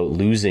worried about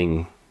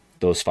losing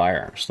those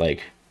firearms.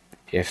 Like,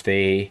 if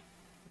they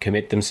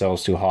commit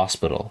themselves to a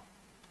hospital,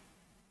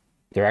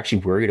 they're actually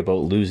worried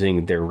about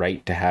losing their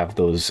right to have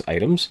those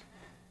items.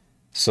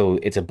 So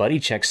it's a buddy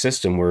check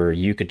system where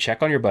you could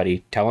check on your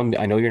buddy, tell him,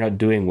 I know you're not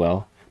doing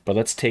well, but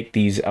let's take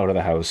these out of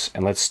the house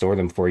and let's store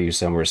them for you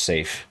somewhere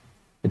safe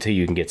until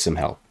you can get some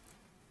help.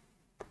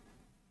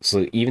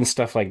 So even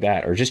stuff like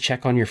that, or just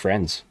check on your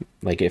friends.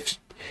 Like if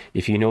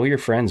you know your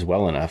friends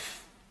well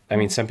enough, I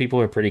mean, some people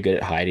are pretty good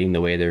at hiding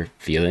the way they're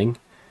feeling,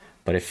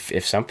 but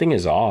if something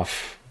is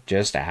off,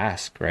 just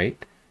ask,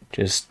 right?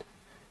 Just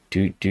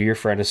do your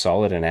friend a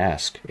solid and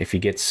ask. If he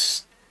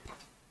gets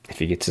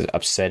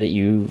upset at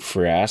you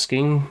for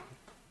asking,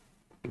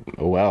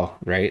 oh well,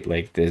 right?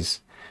 Like,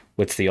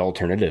 what's the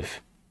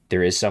alternative?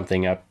 There is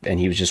something up, and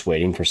he was just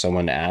waiting for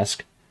someone to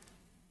ask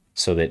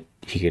so that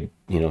he could,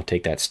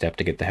 take that step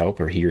to get the help,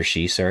 or he or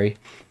she, sorry.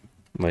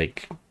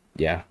 Like,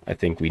 yeah, I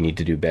think we need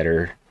to do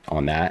better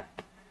on that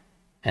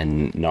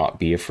and not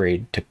be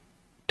afraid to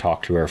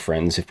talk to our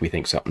friends if we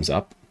think something's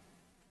up.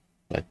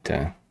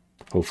 But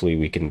hopefully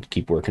we can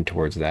keep working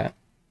towards that.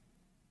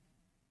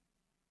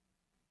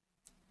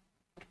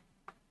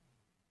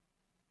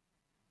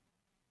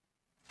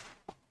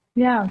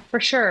 Yeah, for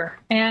sure.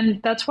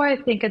 And that's why I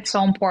think it's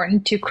so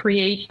important to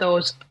create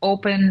those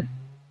open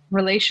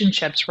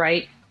relationships,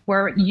 right?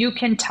 Where you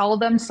can tell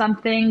them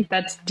something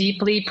that's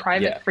deeply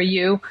private for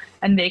you,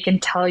 and they can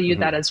tell you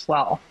that as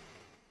well,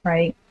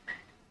 right?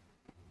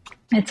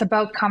 It's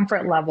about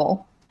comfort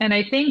level. And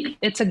I think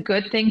it's a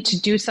good thing to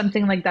do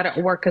something like that at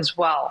work as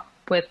well,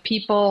 with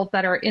people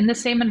that are in the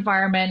same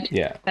environment,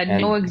 that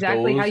know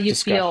exactly how you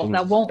feel,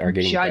 that won't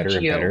judge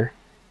you. Better.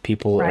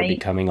 People are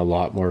becoming a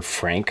lot more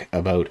frank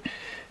about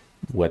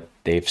what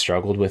they've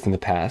struggled with in the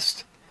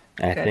past.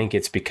 And I think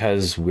it's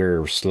because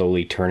we're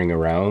slowly turning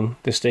around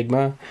the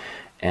stigma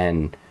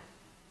and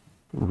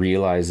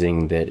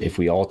realizing that if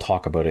we all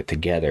talk about it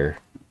together,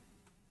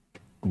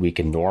 we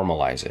can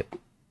normalize it.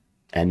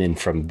 And then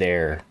from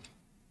there,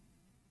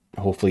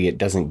 hopefully it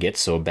doesn't get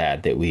so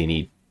bad that we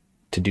need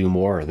to do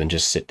more than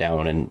just sit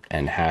down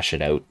and hash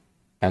it out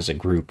as a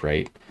group,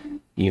 right?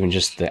 Even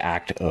just the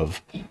act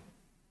of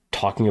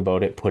talking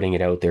about it, putting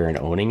it out there and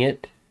owning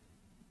it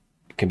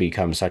can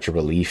become such a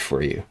relief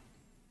for you.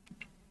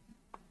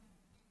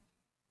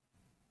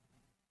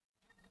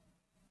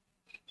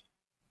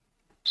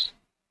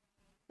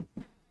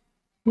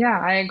 Yeah,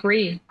 I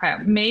agree.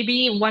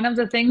 Maybe one of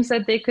the things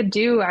that they could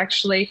do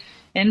actually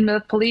in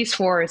the police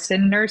force,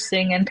 in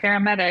nursing and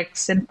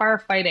paramedics and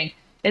firefighting,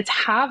 it's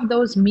have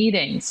those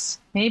meetings,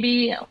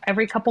 maybe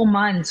every couple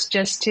months,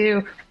 just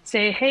to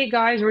say, hey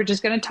guys, we're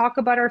just going to talk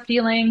about our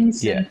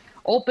feelings and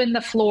open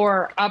the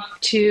floor up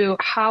to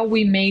how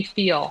we may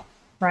feel,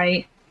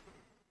 right?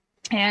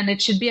 And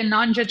it should be a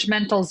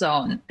non-judgmental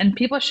zone, and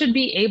people should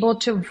be able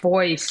to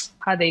voice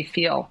how they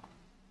feel.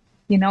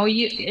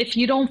 If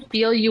you don't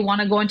feel you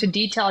want to go into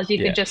details, you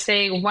could just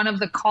say, one of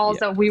the calls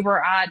that we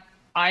were at,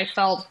 I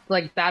felt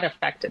like that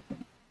affected me.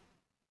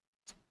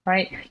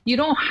 Right? You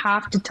don't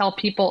have to tell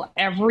people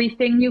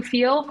everything you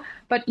feel,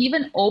 but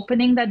even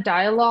opening that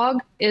dialogue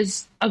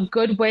is a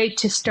good way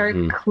to start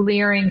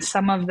clearing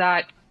some of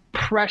that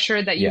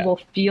pressure that you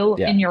will feel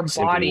in your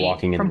body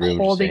from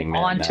holding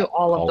on to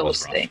all of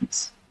those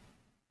things.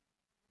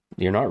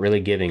 You're not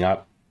really giving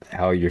up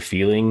how you're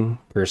feeling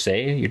per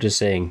se. You're just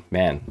saying,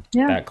 man,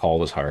 that call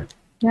was hard.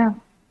 Yeah.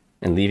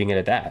 And leaving it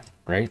at that,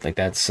 right? Like,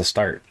 that's a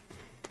start.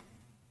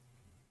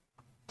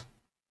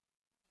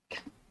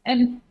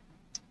 And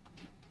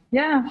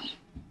yeah.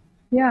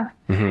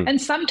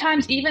 And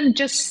sometimes even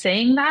just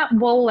saying that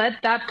will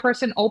let that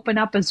person open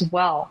up as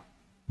well,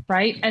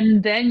 right?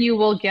 And then you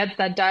will get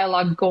that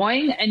dialogue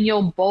going, and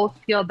you'll both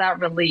feel that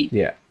relief.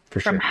 Yeah.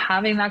 From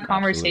having that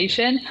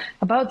conversation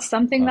about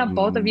something that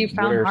both of you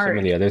found hard. What are some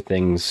of the other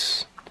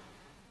things?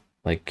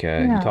 Like,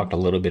 you talked a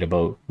little bit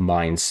about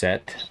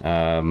mindset.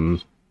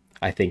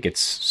 I think it's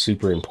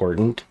super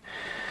important,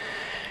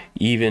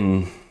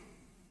 even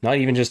not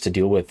even just to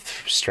deal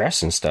with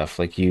stress and stuff.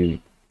 Like, you,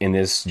 in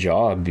this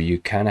job, you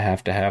kind of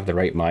have to have the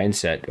right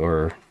mindset,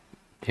 or,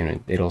 you know,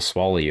 it'll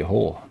swallow you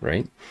whole,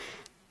 right?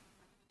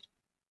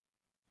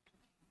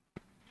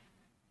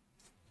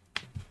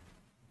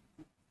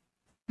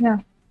 Yeah.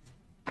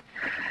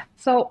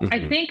 So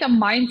I think a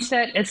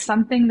mindset is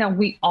something that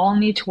we all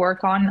need to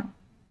work on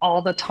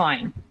all the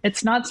time.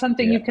 It's not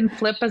something Yeah. you can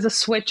flip as a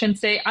switch and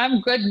say, I'm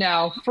good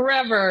now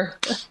forever.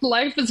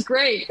 Life is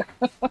great.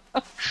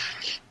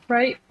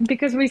 Right?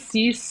 Because we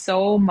see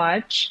so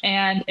much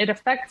and it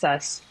affects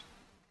us.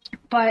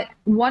 But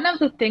one of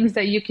the things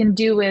that you can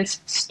do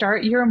is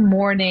start your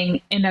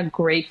morning in a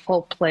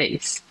grateful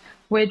place,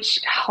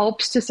 which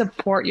helps to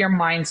support your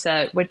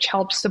mindset, which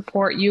helps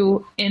support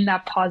you in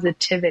that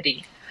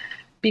positivity.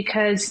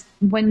 Because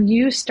when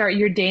you start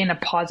your day in a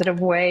positive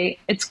way,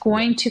 it's Yeah.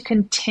 going to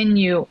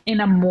continue in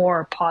a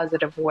more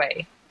positive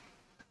way,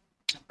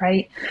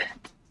 right?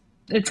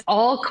 It's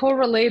all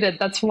correlated.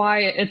 That's why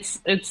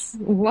it's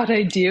what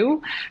I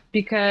do,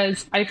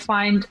 because I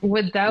find Yeah.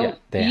 without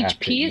They each have to,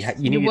 piece, you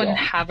you need it wouldn't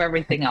all. have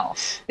everything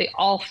else. They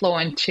all flow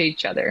into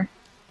each other.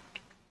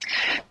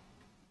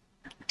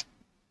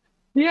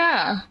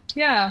 Yeah,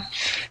 yeah.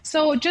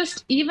 So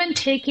just even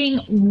taking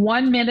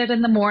 1 minute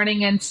in the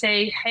morning and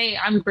say, hey,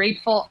 I'm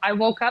grateful I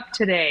woke up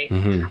today.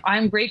 Mm-hmm.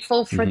 I'm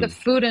grateful for the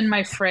Mm-hmm. food in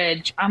my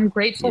fridge. I'm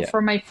grateful Yeah.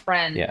 for my Yeah.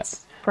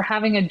 friends, for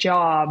having a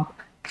job,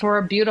 for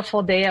a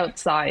beautiful day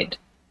outside,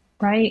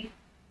 right?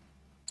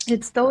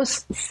 It's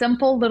those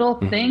simple little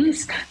Mm-hmm.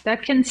 things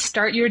that can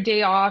start your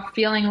day off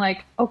feeling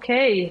like,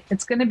 okay,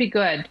 it's going to be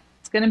good.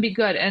 It's going to be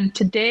good. And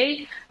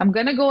today I'm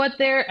going to go out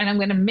there and I'm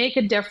going to make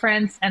a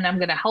difference and I'm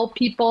going to help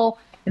people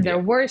in their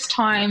Yeah. worst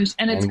Yeah. times.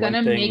 And it's And going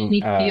one to make thing,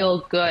 me feel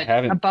good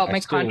about my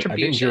I've been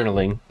contribution.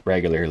 journaling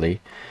regularly,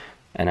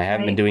 and I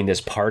haven't been Right? doing this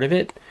part of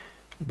it.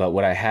 But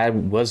what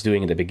was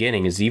doing at the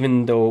beginning is,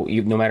 even though,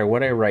 no matter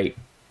what I write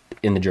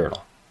in the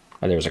journal,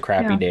 whether it was a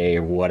crappy Yeah. day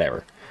or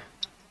whatever,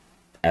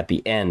 at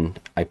the end,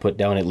 I put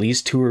down at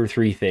least 2 or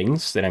 3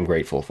 things that I'm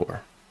grateful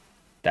for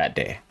that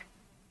day.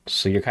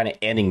 So you're kind of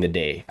ending the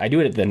day. I do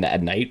it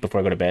at night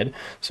before I go to bed.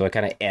 So I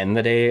kind of end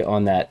the day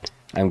on that.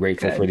 I'm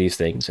grateful for Good. these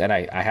things. And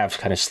I have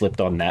kind of slipped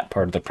on that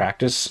part of the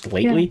practice Yeah.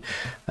 lately.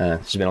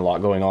 There's been a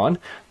lot going on,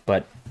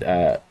 but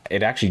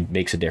it actually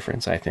makes a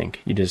difference, I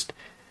think. You just,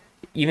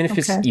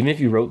 Okay. even if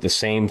you wrote the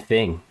same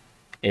thing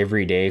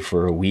every day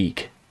for a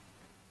week,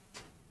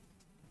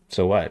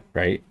 so what,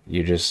 right?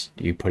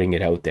 You putting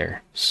it out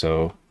there.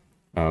 So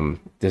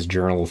this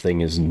journal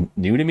thing is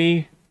new to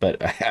me,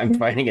 but I'm Yeah.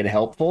 finding it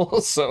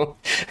helpful. So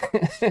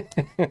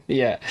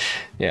yeah,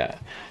 yeah,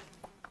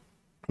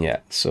 yeah.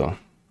 So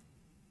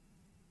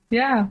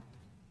Yeah.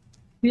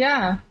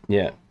 Yeah.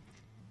 yeah.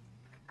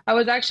 I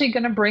was actually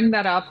going to bring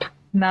that up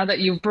now that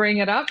you bring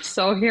it up.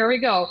 So here we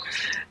go.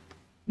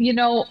 You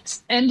know,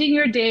 ending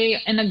your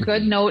day in a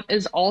good Mm-hmm. note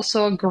is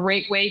also a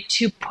great way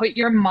to put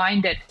your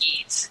mind at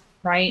ease,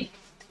 right?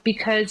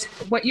 Because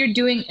what you're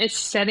doing is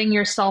setting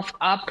yourself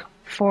up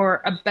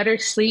for a better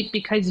sleep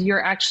because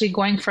you're actually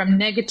going from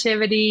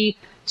negativity,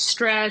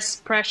 stress,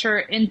 pressure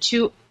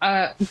into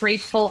a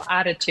grateful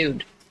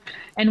attitude.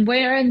 And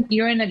when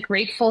you're in a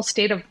grateful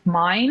state of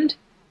mind,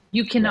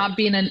 you Right. cannot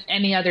be in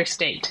any other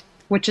state,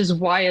 which is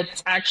why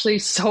it's actually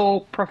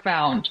so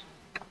profound.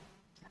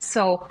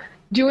 So,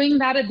 doing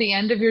that at the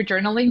end of your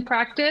journaling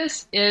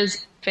practice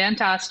is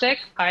fantastic.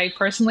 I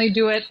personally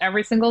do it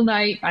every single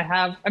night. I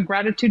have a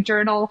gratitude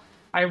journal.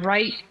 I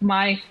write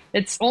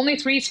it's only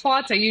 3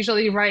 spots. I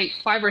usually write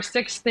 5 or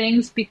 6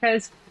 things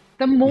because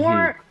the Mm-hmm.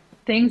 more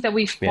things that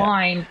we Yeah.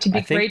 find to I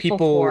be think grateful people,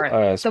 for, the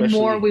more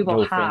especially, we will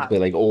no offense, have, but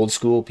like old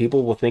school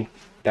people will think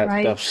that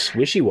right? stuff's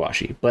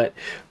wishy-washy. But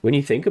when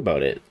you think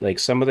about it, like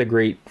some of the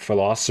great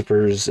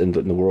philosophers in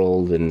the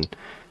world, and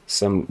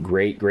some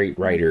great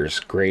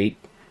writers,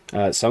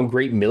 some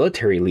great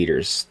military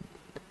leaders,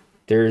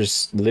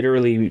 there's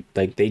literally,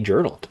 like, they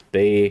journaled.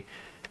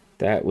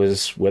 That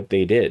was what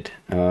they did.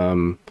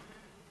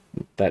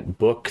 That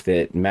book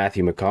that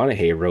Matthew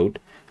McConaughey wrote,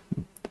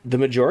 the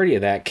majority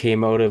of that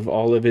came out of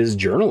all of his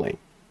journaling.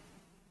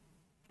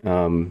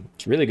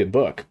 It's a really good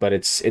book, but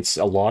it's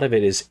a lot of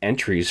it is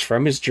entries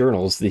from his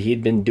journals that he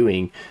had been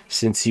doing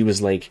since he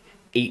was like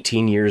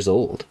 18 years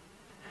old.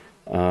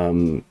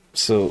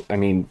 So I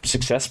mean,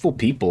 successful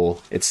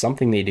people, it's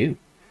something they do.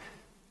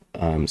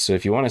 So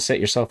if you want to set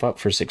yourself up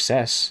for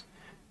success,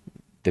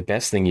 the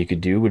best thing you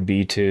could do would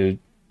be to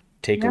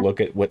take a Yeah. look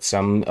at what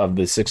some of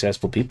the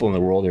successful people in the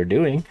world are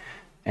doing,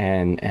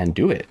 and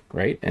do it,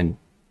 right? And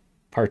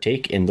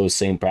partake in those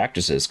same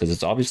practices, because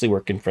it's obviously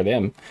working for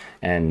them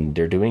and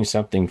they're doing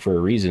something for a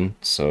reason.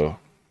 So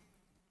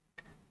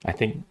I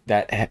think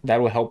that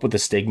will help with the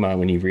stigma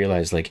when you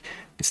realize, like,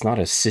 it's not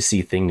a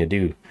sissy thing to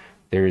do.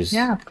 There's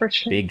Yeah, for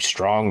sure. big,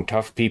 strong,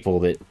 tough people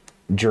that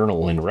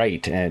journal and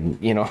write,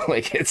 and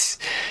like, No.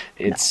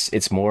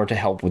 it's more to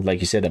help with,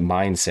 like you said, the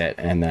mindset,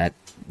 and that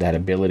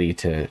ability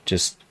to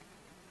just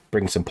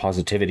bring some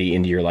positivity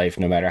into your life,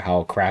 no matter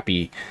how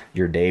crappy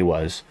your day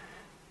was.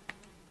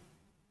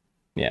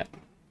 Yeah.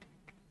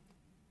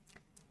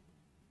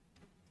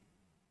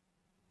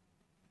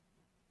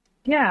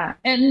 Yeah.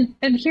 And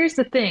here's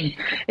the thing.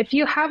 If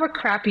you have a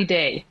crappy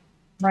day,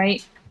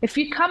 right? If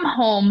you come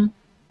home,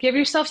 give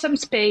yourself some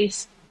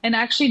space and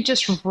actually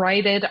just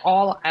write it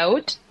all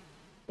out,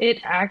 it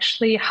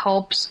actually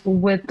helps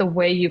with the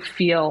way you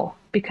feel.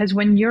 Because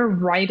when you're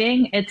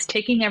writing, it's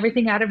taking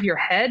everything out of your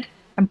head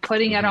and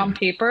putting it on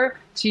paper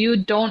so you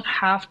don't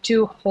have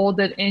to hold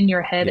it in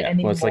your head Yeah,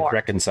 well, it's like anymore.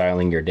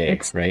 reconciling your day,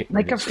 It's right?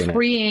 like a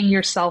freeing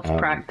yourself One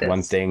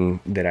practice. thing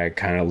that I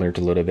kind of learned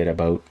a little bit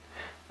about,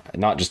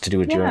 not just to do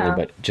with journaling, Yeah.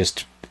 but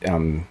just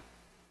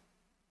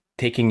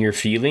taking your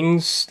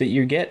feelings that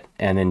you get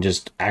and then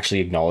just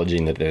actually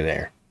acknowledging that they're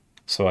there.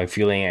 So I'm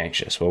feeling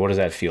anxious. Well, what does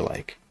that feel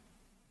like?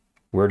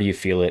 Where do you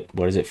feel it?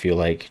 What does it feel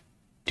like?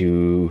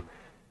 Do,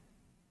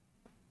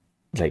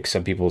 like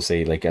some people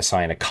say, like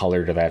assign a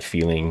color to that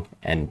feeling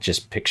and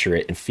just picture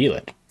it and feel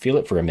it. Feel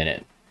it for a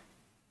minute.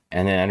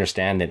 And then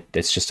understand that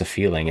it's just a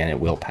feeling and it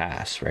will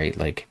pass, right?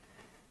 Like,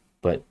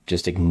 but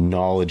just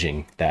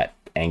acknowledging that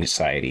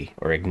anxiety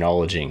or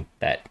acknowledging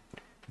that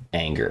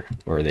anger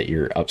or that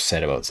you're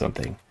upset about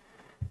something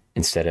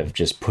instead of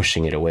just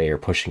pushing it away or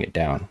pushing it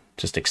down.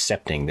 Just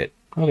accepting that,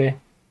 okay,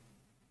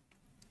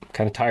 I'm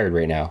kind of tired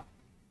right now.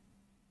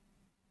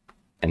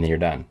 And then you're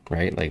done,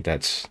 right? Like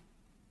that's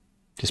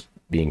just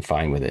being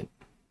fine with it.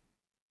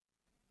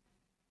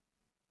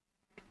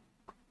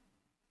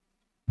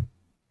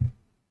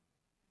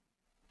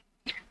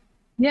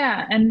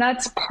 Yeah. And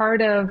that's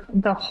part of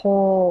the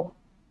whole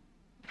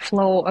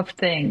flow of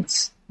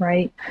things,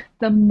 right?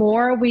 The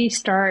more we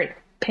start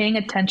paying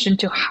attention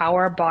to how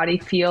our body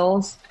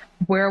feels,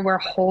 where we're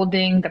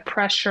holding the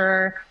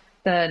pressure,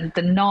 the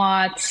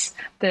knots,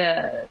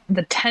 the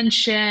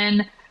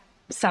tension,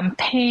 some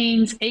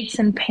pains, aches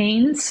and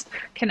pains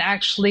can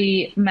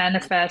actually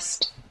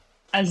manifest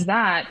as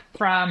that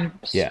from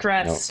Yeah, no,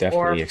 stress or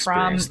definitely from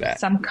experience that.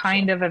 some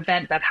kind So of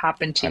event that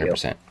happened to you.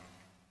 100%.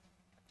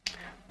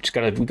 We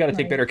gotta take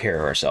Right. better care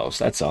of ourselves.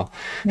 That's all.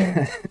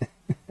 Yeah.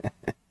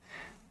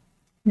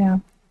 Yeah.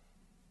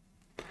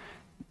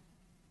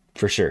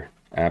 For sure.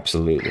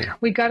 Absolutely.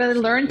 We got to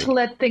learn to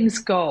let things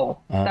go.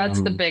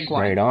 That's the big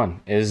Right one.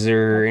 on. Is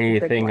there That's the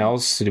big anything one.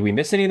 else? Did we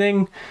miss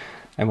anything?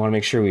 I want to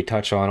make sure we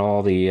touch on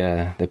all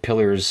the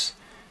pillars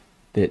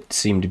that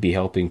seem to be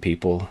helping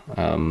people.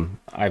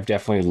 I've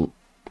definitely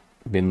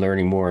been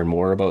learning more and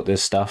more about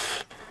this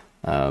stuff.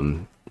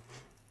 You're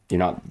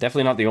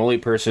definitely not the only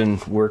person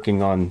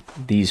working on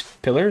these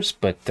pillars,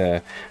 but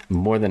I'm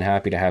more than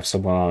happy to have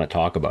someone on to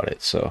talk about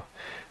it. So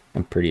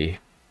I'm pretty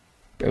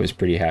I was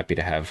pretty happy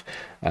to have.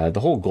 The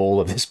whole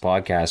goal of this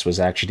podcast was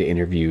actually to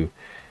interview.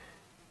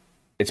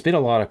 It's been a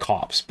lot of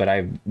cops, but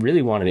I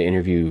really wanted to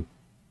interview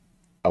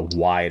a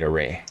wide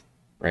array,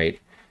 right,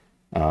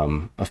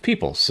 of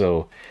people.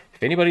 So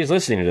if anybody's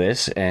listening to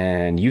this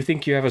and you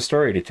think you have a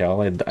story to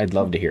tell, I'd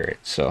love to hear it.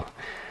 So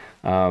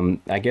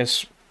I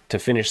guess to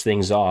finish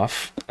things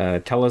off,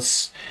 tell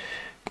us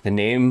the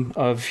name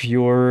of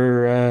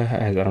your,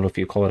 I don't know if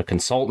you call it a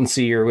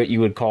consultancy or what you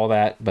would call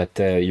that, but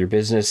your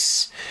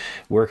business.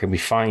 Where can we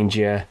find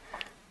you?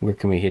 Where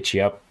can we hit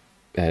you up?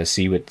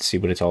 See what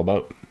it's all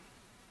about.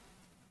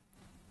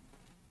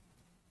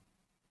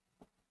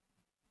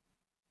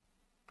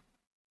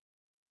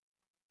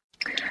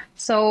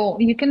 So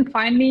you can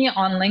find me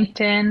on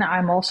LinkedIn.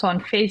 I'm also on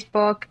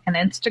Facebook and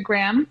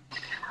Instagram,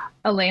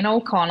 Elena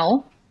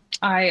O'Connell.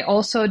 I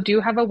also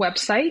do have a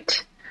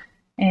website,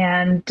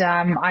 and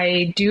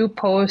I do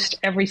post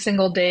every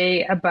single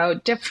day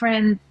about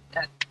different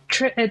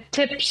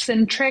tips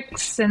and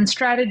tricks and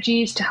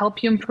strategies to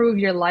help you improve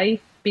your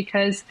life,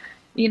 because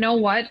you know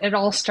what? It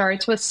all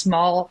starts with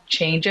small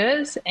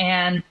changes,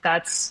 and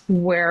that's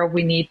where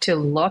we need to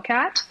look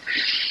at.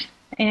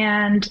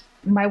 And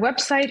my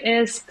website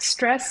is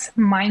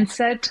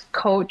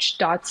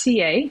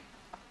stressmindsetcoach.ca.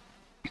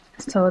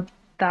 So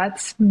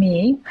that's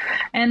me.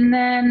 And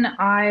then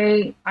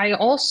I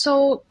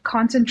also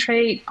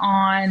concentrate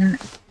on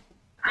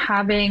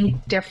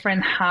having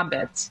different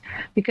habits,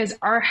 because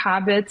our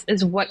habits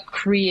is what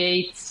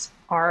creates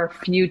our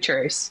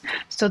futures.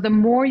 So the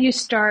more you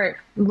start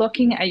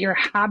looking at your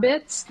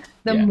habits,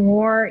 the Yeah,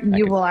 more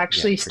you will yeah,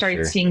 actually for start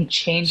sure. seeing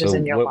changes So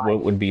in your what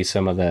life. would be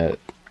some of the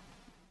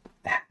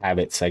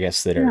habits, I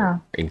guess, that are Yeah.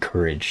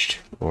 encouraged,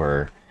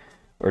 or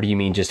do you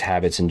mean just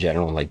habits in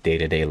general, like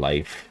day-to-day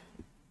life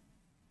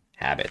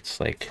habits,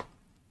 like?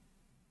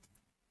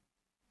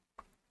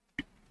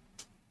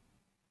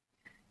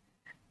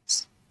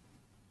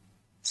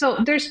 So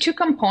there's two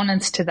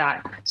components to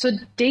that. So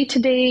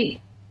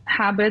day-to-day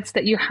habits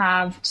that you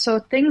have. So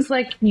things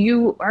like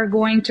you are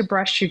going to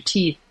brush your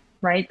teeth,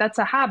 right? That's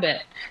a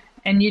habit.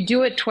 And you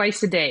do it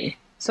twice a day.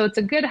 So it's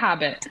a good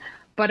habit.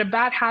 But a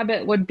bad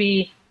habit would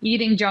be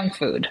eating junk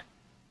food,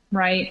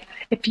 right?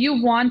 If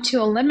you want to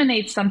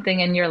eliminate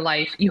something in your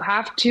life, you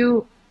have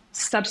to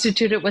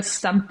substitute it with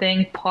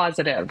something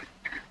positive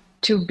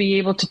to be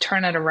able to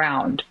turn it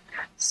around.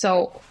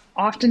 So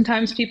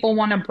oftentimes people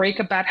want to break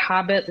a bad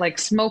habit like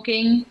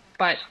smoking,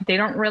 but they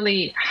don't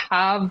really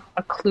have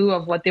a clue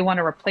of what they want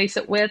to replace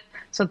it with.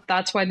 So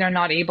that's why they're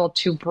not able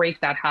to break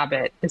that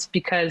habit. It's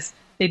because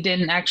they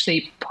didn't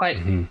actually put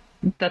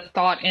the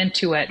thought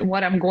into it,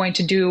 what I'm going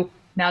to do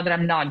now that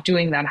I'm not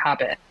doing that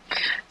habit.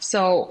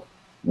 So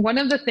one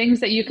of the things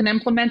that you can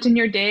implement in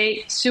your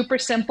day, super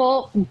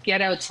simple,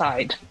 get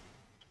outside.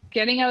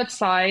 Getting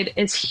outside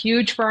is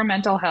huge for our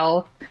mental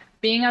health.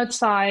 Being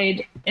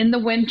outside in the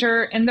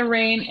winter, in the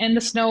rain, in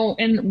the snow,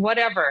 in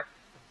whatever,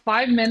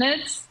 5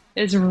 minutes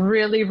is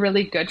really,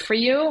 really good for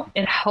you.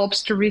 It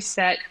helps to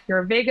reset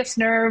your vagus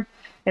nerve.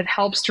 It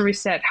helps to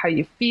reset how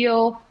you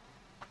feel.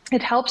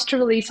 It helps to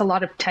release a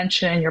lot of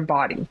tension in your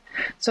body.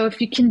 So if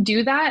you can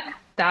do that,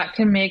 that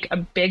can make a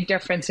big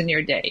difference in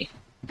your day.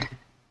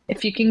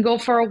 If you can go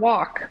for a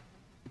walk,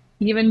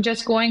 even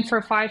just going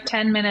for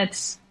 5-10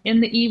 minutes in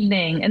the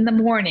evening, in the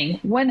morning,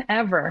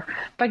 whenever,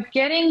 but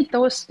getting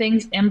those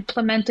things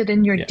implemented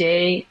in your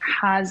day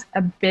has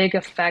a big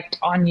effect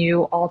on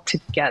you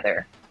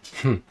altogether.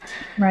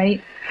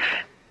 Right?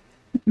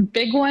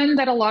 Big one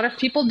that a lot of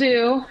people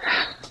do,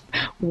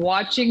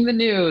 watching the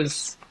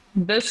news.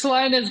 This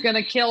one is going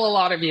to kill a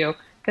lot of you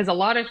because a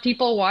lot of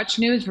people watch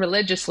news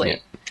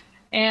religiously.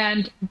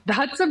 And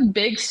that's a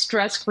big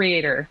stress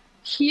creator.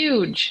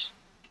 Huge.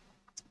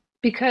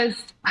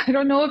 Because I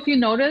don't know if you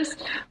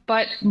noticed,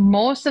 but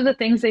most of the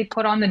things they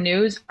put on the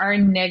news are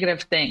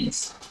negative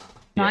things.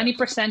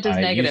 90% is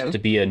negative. I used to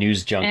be a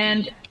news junkie.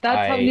 And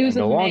that's how news is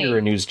made. I'm no longer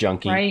a news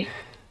junkie. Right?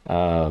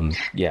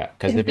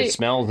 Because if it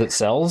smells, it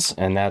sells,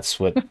 and that's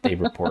what they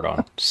report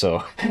on.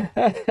 So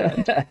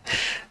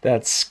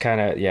that's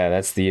kind of,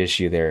 that's the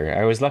issue there.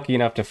 I was lucky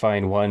enough to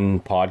find one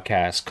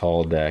podcast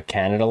called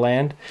Canada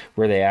Land,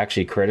 where they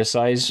actually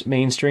criticize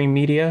mainstream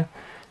media.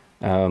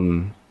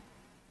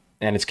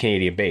 And it's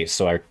Canadian based,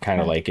 so I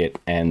kind of like it.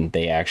 And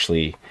they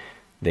actually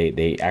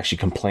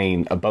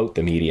complain about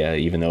the media,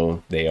 even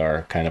though they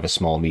are kind of a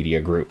small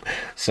media group.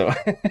 So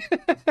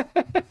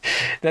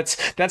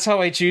that's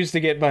how I choose to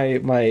get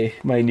my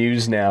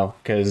news now,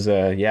 because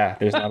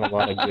there's not a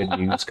lot of good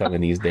news coming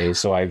these days.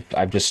 So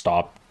I've just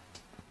stopped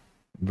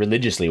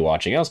religiously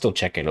watching. I'll still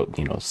check it out,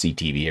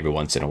 CTV every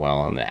once in a while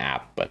on the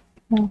app, but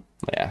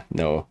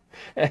no.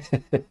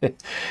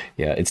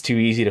 It's too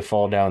easy to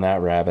fall down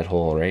that rabbit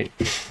hole, right?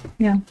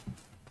 Yeah.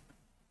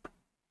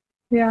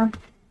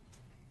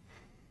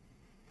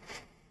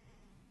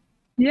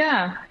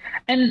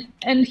 And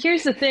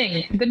here's the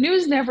thing. The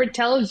news never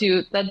tells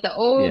you that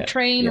the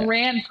train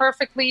ran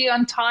perfectly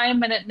on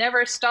time and it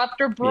never stopped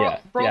or broke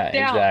down.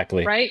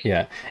 Exactly. Right?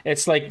 Yeah.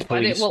 It's like the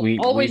police. But it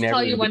will always never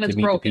tell you when it's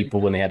meet broken. the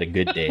people when they had a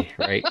good day,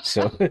 right?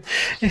 So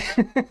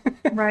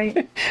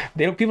right.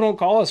 People don't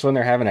call us when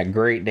they're having a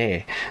great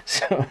day.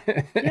 So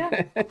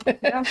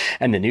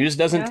and the news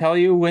doesn't tell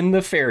you when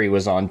the ferry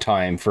was on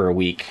time for a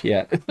week.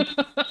 Yeah.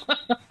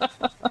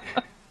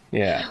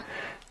 Yeah.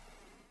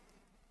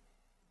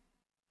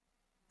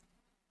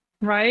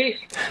 Right?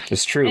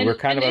 It's true. We're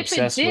kind of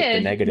obsessed with the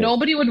negative.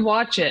 Nobody would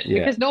watch it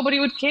because nobody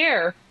would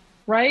care.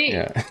 Right?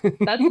 Yeah.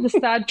 That's the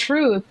sad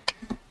truth.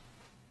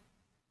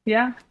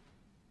 Yeah.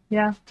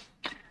 Yeah.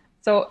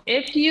 So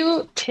if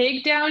you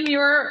take down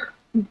your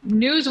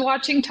news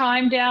watching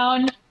time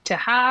down to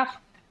half,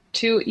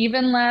 to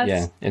even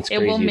less, it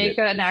will make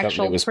an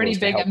actual pretty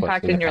big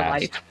impact in your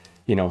life.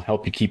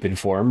 Help you keep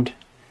informed.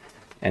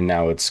 And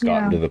now it's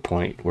gotten to the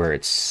point where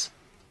it's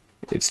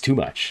too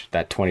much.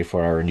 That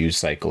 24-hour news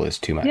cycle is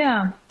too much.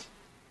 Yeah.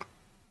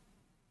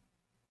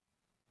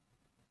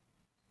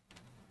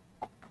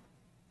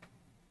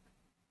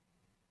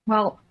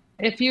 Well,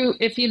 if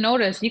you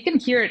notice, you can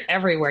hear it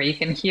everywhere. You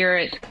can hear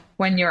it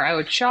when you're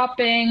out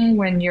shopping,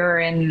 when you're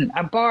in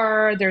a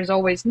bar, there's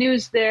always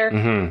news there.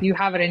 Mm-hmm. You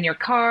have it in your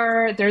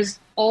car. There's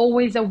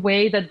always a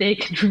way that they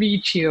can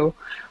reach you,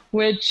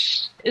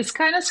 which is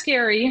kind of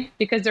scary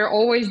because they're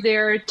always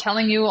there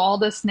telling you all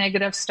this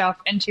negative stuff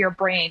into your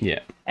brain. Yeah.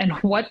 And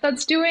what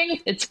that's doing,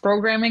 it's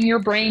programming your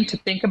brain to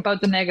think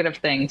about the negative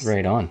things.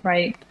 Right on.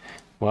 Right.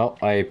 Well,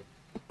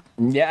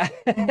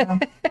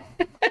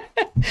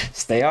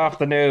 stay off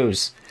the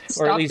news.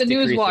 Stop or at least the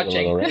news watching.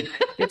 Little, right?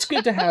 It's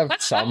good to have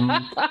some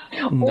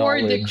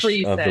knowledge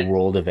of the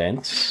world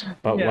events.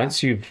 But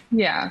once you've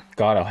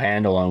got a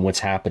handle on what's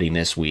happening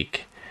this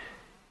week,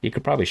 you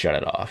could probably shut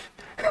it off.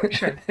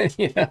 Sure.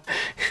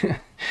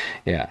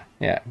 Yeah,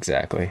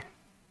 exactly.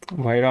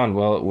 Right on.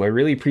 Well, we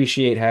really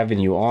appreciate having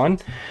you on.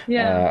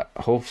 Yeah.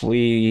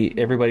 Hopefully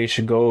everybody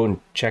should go and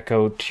check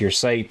out your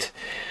site.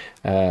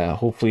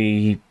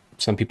 Hopefully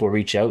some people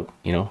reach out,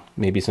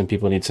 maybe some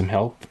people need some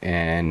help.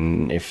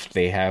 And if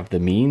they have the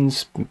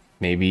means,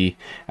 maybe,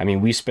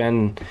 we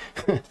spend,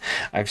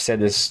 I've said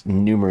this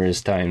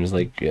numerous times,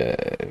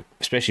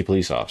 especially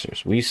police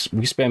officers, we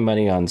spend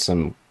money on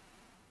some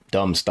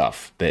dumb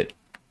stuff that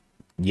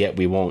yet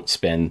we won't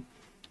spend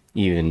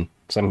even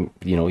some,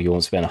 you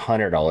won't spend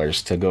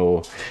 $100 to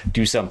go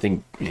do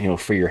something,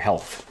 for your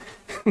health,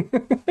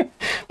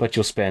 but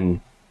you'll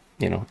spend,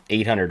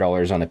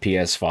 $800 on a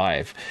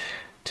PS5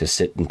 to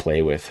sit and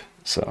play with.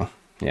 So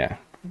yeah,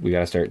 we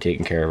got to start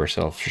taking care of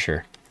ourselves for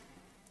sure.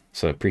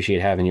 So appreciate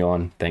having you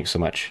on. Thanks so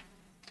much.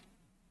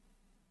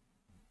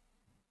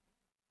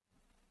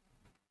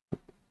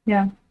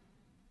 Yeah.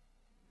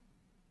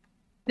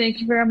 Thank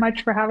you very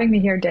much for having me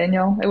here,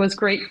 Daniel. It was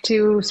great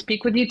to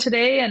speak with you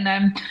today, and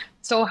I'm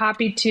so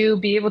happy to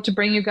be able to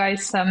bring you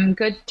guys some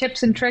good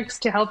tips and tricks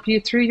to help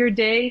you through your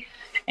day.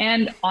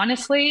 And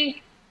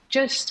honestly,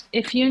 just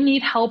if you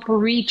need help,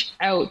 reach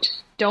out.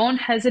 Don't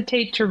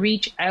hesitate to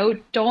reach out.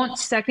 Don't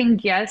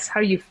second guess how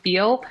you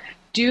feel.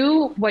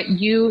 Do what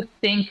you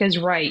think is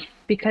right,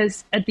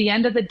 because at the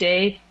end of the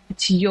day,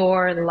 it's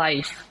your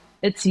life.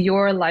 It's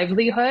your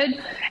livelihood,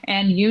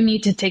 and you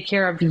need to take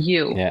care of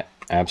you. Yeah,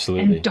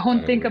 absolutely. And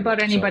don't think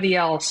about anybody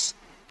else,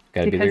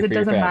 because it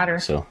doesn't matter.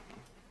 So,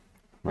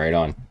 right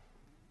on.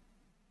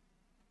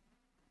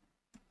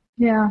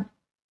 Yeah.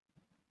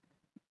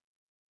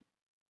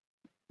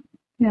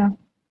 Yeah.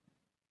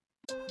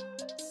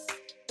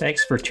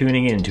 Thanks for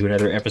tuning in to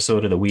another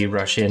episode of the We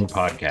Rush In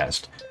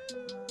podcast,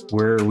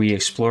 where we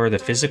explore the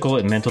physical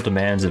and mental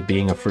demands of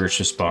being a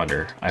first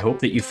responder. I hope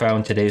that you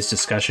found today's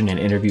discussion and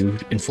interview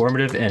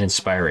informative and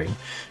inspiring.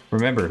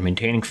 Remember,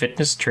 maintaining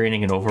fitness,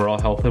 training, and overall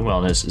health and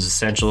wellness is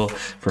essential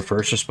for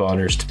first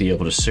responders to be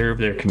able to serve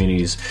their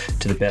communities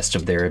to the best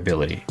of their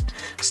ability.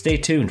 Stay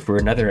tuned for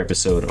another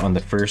episode on the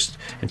 1st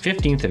and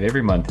 15th of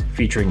every month,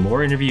 featuring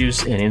more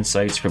interviews and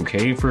insights from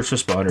Canadian first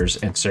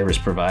responders and service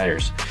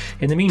providers.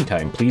 In the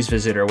meantime, please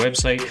visit our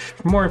website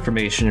for more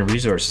information and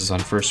resources on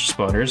first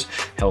responders,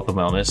 health and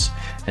wellness,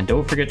 and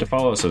don't forget to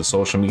follow us on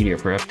social media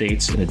for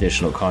updates and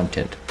additional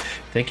content.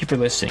 Thank you for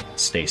listening.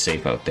 Stay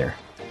safe out there.